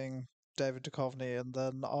 replacing David Duchovny, and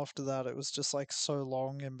then after that it was just like so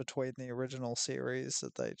long in between the original series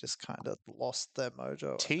that they just kind of lost their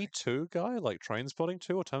mojo, I think. T2 guy, like Trainspotting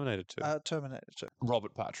 2 or Terminator 2? Terminator 2.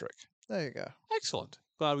 Robert Patrick. There you go. Excellent.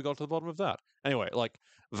 Glad we got to the bottom of that. Anyway, like,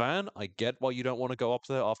 Van, I get why you don't want to go up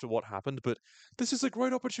there after what happened, but this is a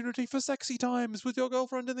great opportunity for sexy times with your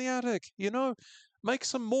girlfriend in the attic, you know? Make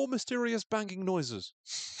some more mysterious banging noises.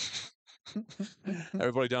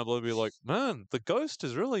 Everybody down below be like, man, the ghost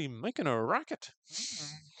is really making a racket.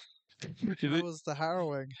 Do That was the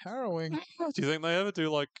harrowing. you think they ever do,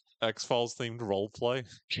 like, X-Files themed role play?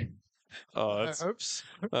 Oh, that's Oops.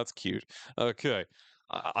 That's cute. Okay.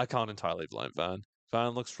 I can't entirely blame Van.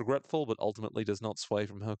 Van looks regretful, but ultimately does not sway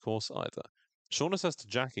from her course either. Shauna says to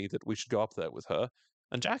Jackie that we should go up there with her,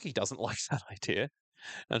 and Jackie doesn't like that idea.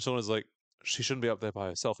 And Shauna's like, she shouldn't be up there by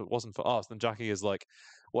herself. It wasn't for us. And Jackie is like,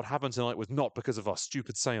 what happened tonight was not because of our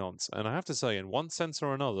stupid seance. And I have to say, in one sense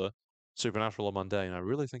or another, supernatural or mundane, I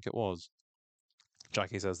really think it was.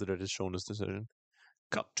 Jackie says that it is Shauna's decision.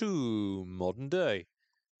 Cut to modern day.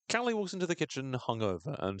 Callie walks into the kitchen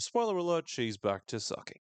hungover, and spoiler alert, she's back to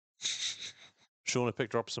sucking. Shauna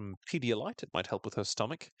picked her up some Pedialyte. It might help with her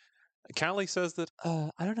stomach. Callie says that,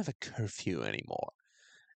 I don't have a curfew anymore,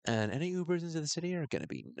 and any Ubers into the city are going to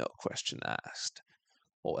be no question asked.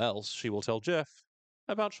 Or else she will tell Jeff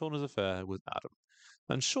about Shauna's affair with Adam.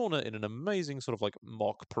 And Shauna, in an amazing sort of like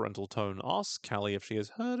mock parental tone, asks Callie if she has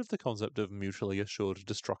heard of the concept of mutually assured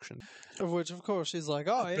destruction. Of which, of course, she's like,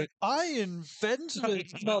 oh, I invented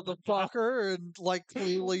it, motherfucker, and like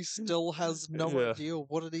clearly still has no Yeah. idea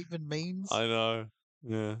what it even means. I know.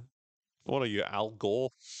 Yeah. What are you, Al Gore?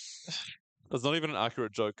 That's not even an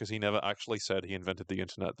accurate joke because he never actually said he invented the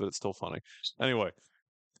internet, but it's still funny. Anyway,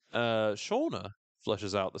 Shauna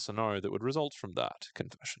fleshes out the scenario that would result from that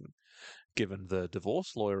confession. Given the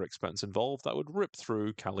divorce lawyer expense involved, that would rip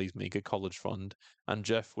through Callie's meager college fund, and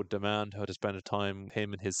Jeff would demand her to spend time with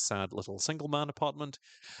him in his sad little single man apartment,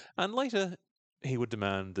 and later he would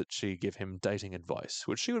demand that she give him dating advice,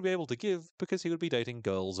 which she would be able to give because he would be dating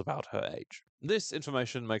girls about her age. This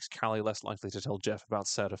information makes Callie less likely to tell Jeff about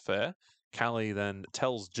said affair. Callie then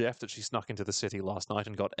tells Jeff that she snuck into the city last night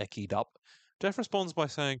and got eckied up. Jeff responds by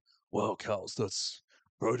saying, "Well, Cals, that's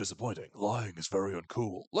very disappointing. Lying is very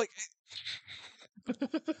uncool." Like,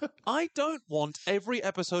 I don't want every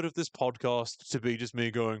episode of this podcast to be just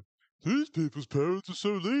me going, "These people's parents are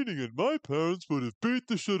so lenient. My parents would have beat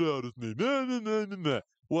the shit out of me." Nah, nah, nah, nah, nah.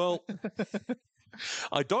 Well,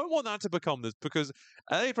 I don't want that to become this because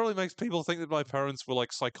A, it probably makes people think that my parents were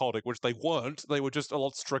like psychotic, which they weren't. They were just a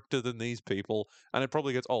lot stricter than these people, and it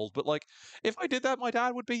probably gets old. But like, if I did that, my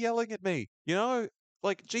dad would be yelling at me. You know,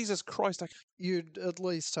 like Jesus Christ, You'd at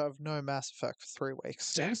least have no Mass Effect for 3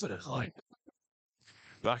 weeks. definitely.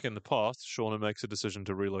 Back in the past, Shauna makes a decision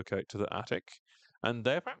to relocate to the attic, and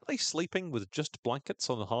they're apparently sleeping with just blankets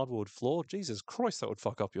on the hardwood floor. Jesus Christ, that would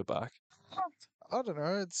fuck up your back. I don't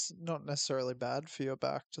know, it's not necessarily bad for your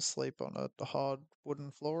back to sleep on a hard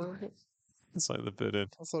wooden floor. It's like the bit in.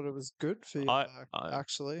 I thought it was good for your I, back, I,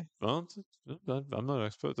 actually. well, I'm not an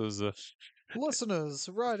expert. There's a Listeners,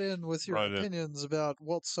 write in with your right in. opinions about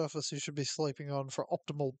what surface you should be sleeping on for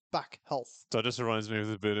optimal back health. That just reminds me of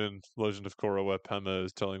the bit in Legend of Korra where Pema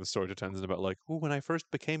is telling the story to Tenzin about like, oh, when I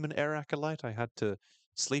first became an air acolyte, I had to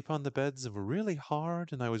sleep on the beds that were really hard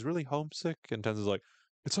and I was really homesick. And Tenzin's like,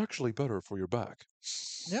 it's actually better for your back.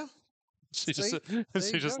 Yeah. She just See? There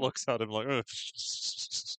she you just go. looks at him like, ugh.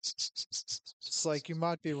 It's like you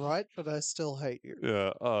might be right, but I still hate you.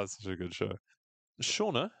 Yeah, oh, it's such a good show.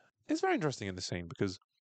 Shauna is very interesting in the scene because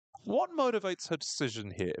what motivates her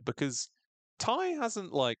decision here? Because Ty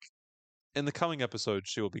hasn't like in the coming episode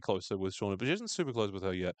she will be closer with Shauna, but she isn't super close with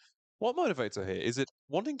her yet. What motivates her here? Is it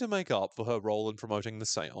wanting to make up for her role in promoting the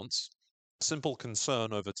seance? Simple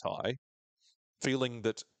concern over Ty, feeling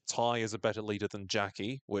that Ty is a better leader than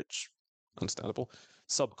Jackie, which understandable.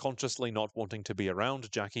 Subconsciously not wanting to be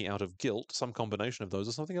around Jackie out of guilt, some combination of those,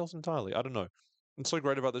 or something else entirely. I don't know. What's so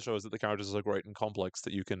great about the show is that the characters are so great and complex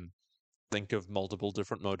that you can think of multiple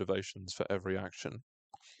different motivations for every action.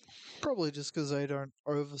 Probably just because they don't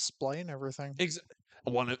oversplain everything. Exactly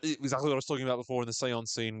what I was talking about before in the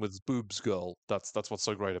seance scene with Boobs Girl. That's what's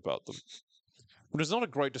so great about them. But it's not a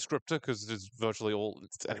great descriptor because it's virtually all.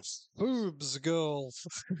 Boobs, girl.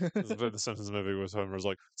 There's a bit of the Simpsons movie where Homer is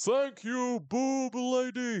like, "Thank you, boob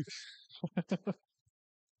lady."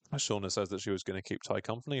 Shauna says that she was going to keep Ty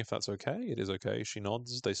company if that's okay. It is okay. She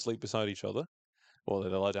nods. They sleep beside each other. Well, they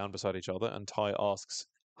lie down beside each other, and Ty asks,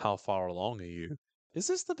 "How far along are you?" Is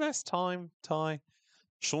this the best time, Ty?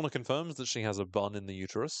 Shauna confirms that she has a bun in the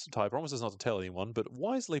uterus. Ty promises not to tell anyone, but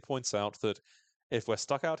wisely points out that if we're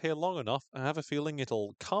stuck out here long enough, I have a feeling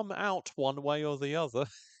it'll come out one way or the other.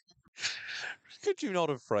 Could you not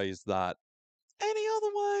have phrased that any other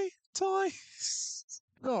way, Ty?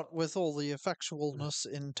 Not with all the effectualness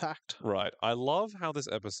intact. Right. I love how this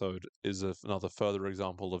episode is another further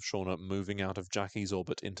example of Shauna moving out of Jackie's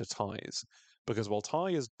orbit into Ty's. Because while Ty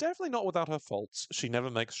is definitely not without her faults, she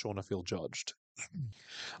never makes Shauna feel judged.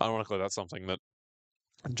 Ironically, that's something that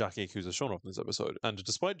Jackie accuses Shauna of in this episode. And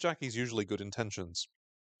despite Jackie's usually good intentions,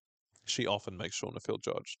 she often makes Shauna feel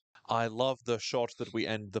judged. I love the shot that we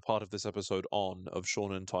end the part of this episode on of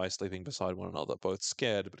Shauna and Ty sleeping beside one another, both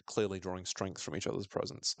scared but clearly drawing strength from each other's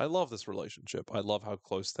presence. I love this relationship. I love how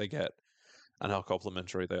close they get and how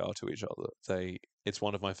complimentary they are to each other. It's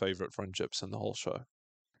one of my favorite friendships in the whole show.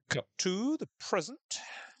 Cut to the present.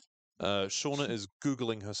 Shauna is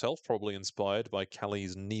Googling herself, probably inspired by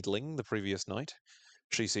Callie's needling the previous night.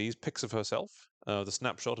 She sees pics of herself, the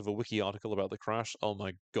snapshot of a wiki article about the crash. Oh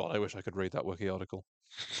my god, I wish I could read that wiki article.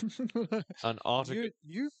 An article.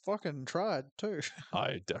 You fucking tried too.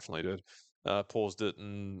 I definitely did. Paused it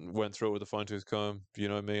and went through it with a fine tooth comb. You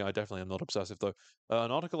know me, I definitely am not obsessive though.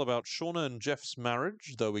 An article about Shauna and Jeff's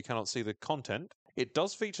marriage, though we cannot see the content. It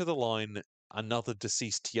does feature the line, "another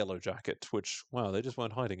deceased yellow jacket," which, wow, they just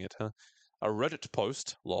weren't hiding it, huh? A Reddit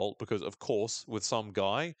post, lol, because of course, with some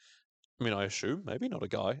guy, I mean, I assume, maybe not a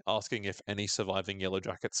guy, asking if any surviving yellow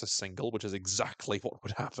jackets are single, which is exactly what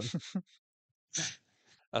would happen.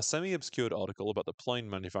 A semi-obscured article about the plane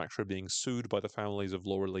manufacturer being sued by the families of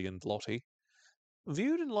Laura Lee and Lottie.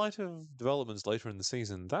 Viewed in light of developments later in the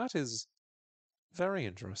season, that is very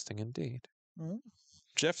interesting indeed. Mm.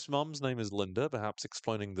 Jeff's mum's name is Linda, perhaps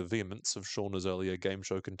explaining the vehemence of Shauna's earlier game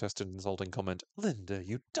show contestant insulting comment, "Linda,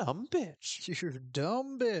 you dumb bitch." You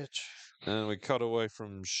dumb bitch. And we cut away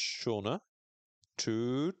from Shauna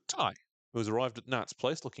to Ty, who's arrived at Nat's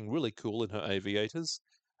place looking really cool in her aviators.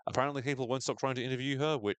 Apparently people won't stop trying to interview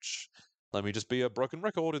her, which, let me just be a broken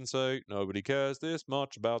record and say, nobody cares this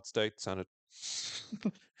much about state senate.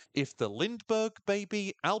 If the Lindbergh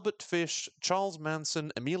baby, Albert Fish, Charles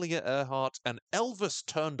Manson, Amelia Earhart, and Elvis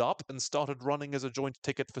turned up and started running as a joint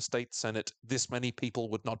ticket for state senate, this many people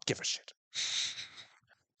would not give a shit.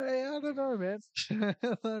 Hey, I don't know, man.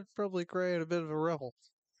 That'd probably create a bit of a rebel.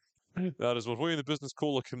 That is what we in the business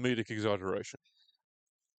call a comedic exaggeration.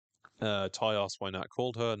 Ty asks why Nat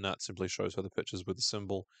called her. Nat simply shows her the pictures with the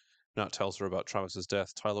symbol. Nat tells her about Travis's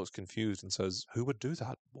death. Ty looks confused and says, "Who would do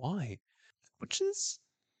that? Why?" Which is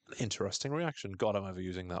an interesting reaction. God, I'm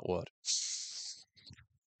overusing that word.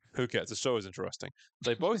 Who cares? The show is interesting.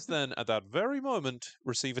 They both then, at that very moment,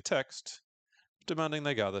 receive a text demanding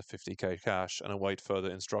they gather 50k cash and await further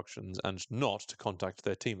instructions and not to contact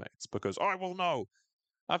their teammates, because I will know.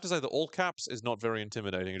 I have to say that all caps is not very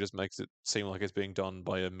intimidating. It just makes it seem like it's being done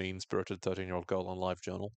by a mean-spirited 13-year-old girl on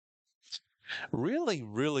LiveJournal. Really,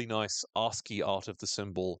 really nice ASCII art of the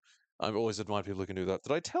symbol. I've always admired people who can do that.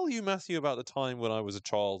 Did I tell you, Matthew, about the time when I was a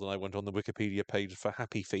child and I went on the Wikipedia page for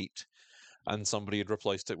Happy Feet and somebody had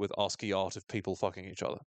replaced it with ASCII art of people fucking each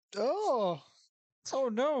other? Oh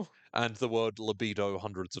no. And the word libido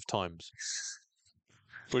hundreds of times.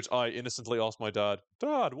 Which I innocently asked my dad,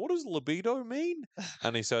 "Dad, what does libido mean?"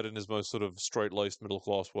 And he said in his most sort of straight-laced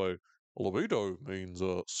middle-class way, "Libido means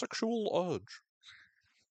a sexual urge."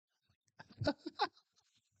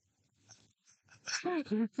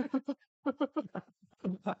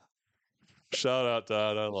 Shout out,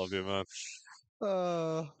 Dad. I love you, man.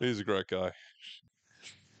 He's a great guy.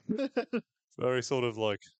 Very sort of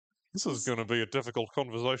like, this is going to be a difficult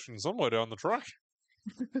conversation somewhere down the track.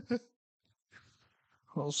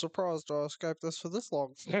 I was surprised I escaped this for this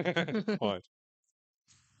long. Quite.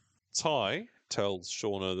 Ty tells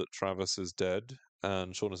Shauna that Travis is dead,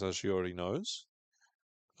 and Shauna says she already knows.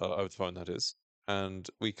 Over the phone, that is. And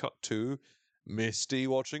we cut to Misty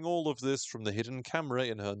watching all of this from the hidden camera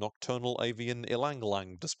in her nocturnal avian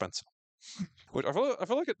ilang-lang dispenser. Which I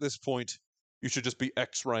feel like at this point, you should just be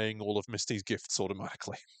X-raying all of Misty's gifts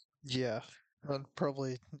automatically. Yeah. That'd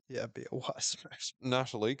probably, be a wise move.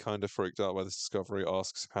 Natalie, kind of freaked out by this discovery,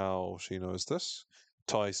 asks how she knows this.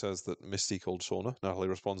 Ty says that Misty called Shauna. Natalie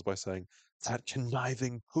responds by saying, "That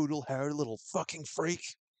conniving, poodle-haired little fucking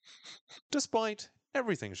freak." Despite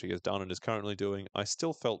everything she has done and is currently doing, I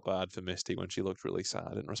still felt bad for Misty when she looked really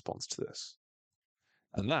sad in response to this.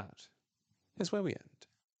 And that is where we end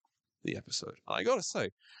the episode. I gotta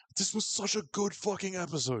say, this was such a good fucking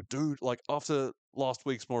episode, dude. Like, after last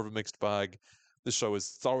week's more of a mixed bag, the show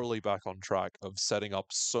is thoroughly back on track of setting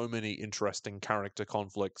up so many interesting character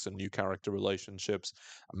conflicts and new character relationships.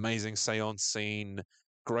 Amazing seance scene.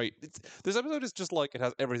 Great. This episode is just like, it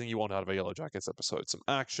has everything you want out of a Yellow Jackets episode. Some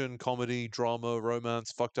action, comedy, drama,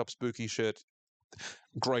 romance, fucked up spooky shit.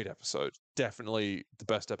 Great episode. Definitely the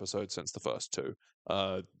best episode since the first two.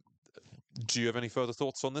 Do you have any further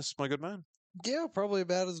thoughts on this, my good man? Yeah, probably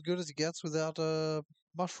about as good as it gets without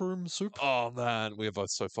mushroom soup. Oh man, we are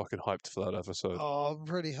both so fucking hyped for that episode. Oh, I'm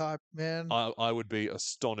pretty hyped, man. I would be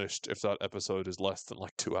astonished if that episode is less than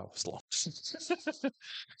like 2 hours long.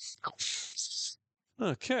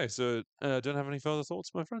 Okay, so don't have any further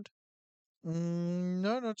thoughts, my friend?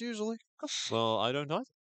 No, not usually. Well, I don't either.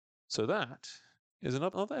 So that is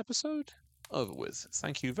another episode over with.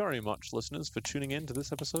 Thank you very much, listeners, for tuning in to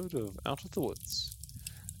this episode of Out of the Woods.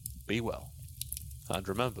 Be well. And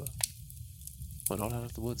remember, we're not out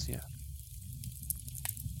of the woods yet.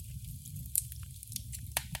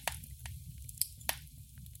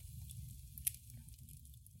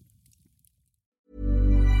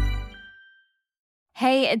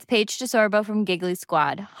 Hey, it's Paige DeSorbo from Giggly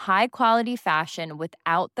Squad. High quality fashion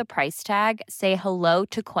without the price tag. Say hello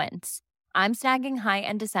to Quince. I'm snagging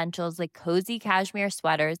high-end essentials like cozy cashmere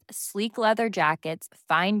sweaters, sleek leather jackets,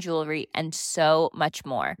 fine jewelry, and so much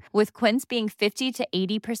more. With Quince being 50 to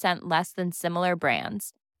 80% less than similar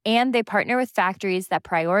brands. And they partner with factories that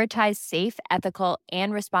prioritize safe, ethical,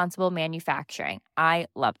 and responsible manufacturing. I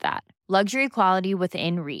love that. Luxury quality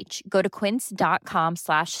within reach. Go to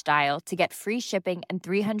quince.com/style to get free shipping and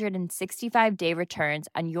 365-day returns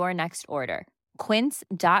on your next order.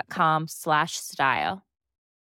 Quince.com/style.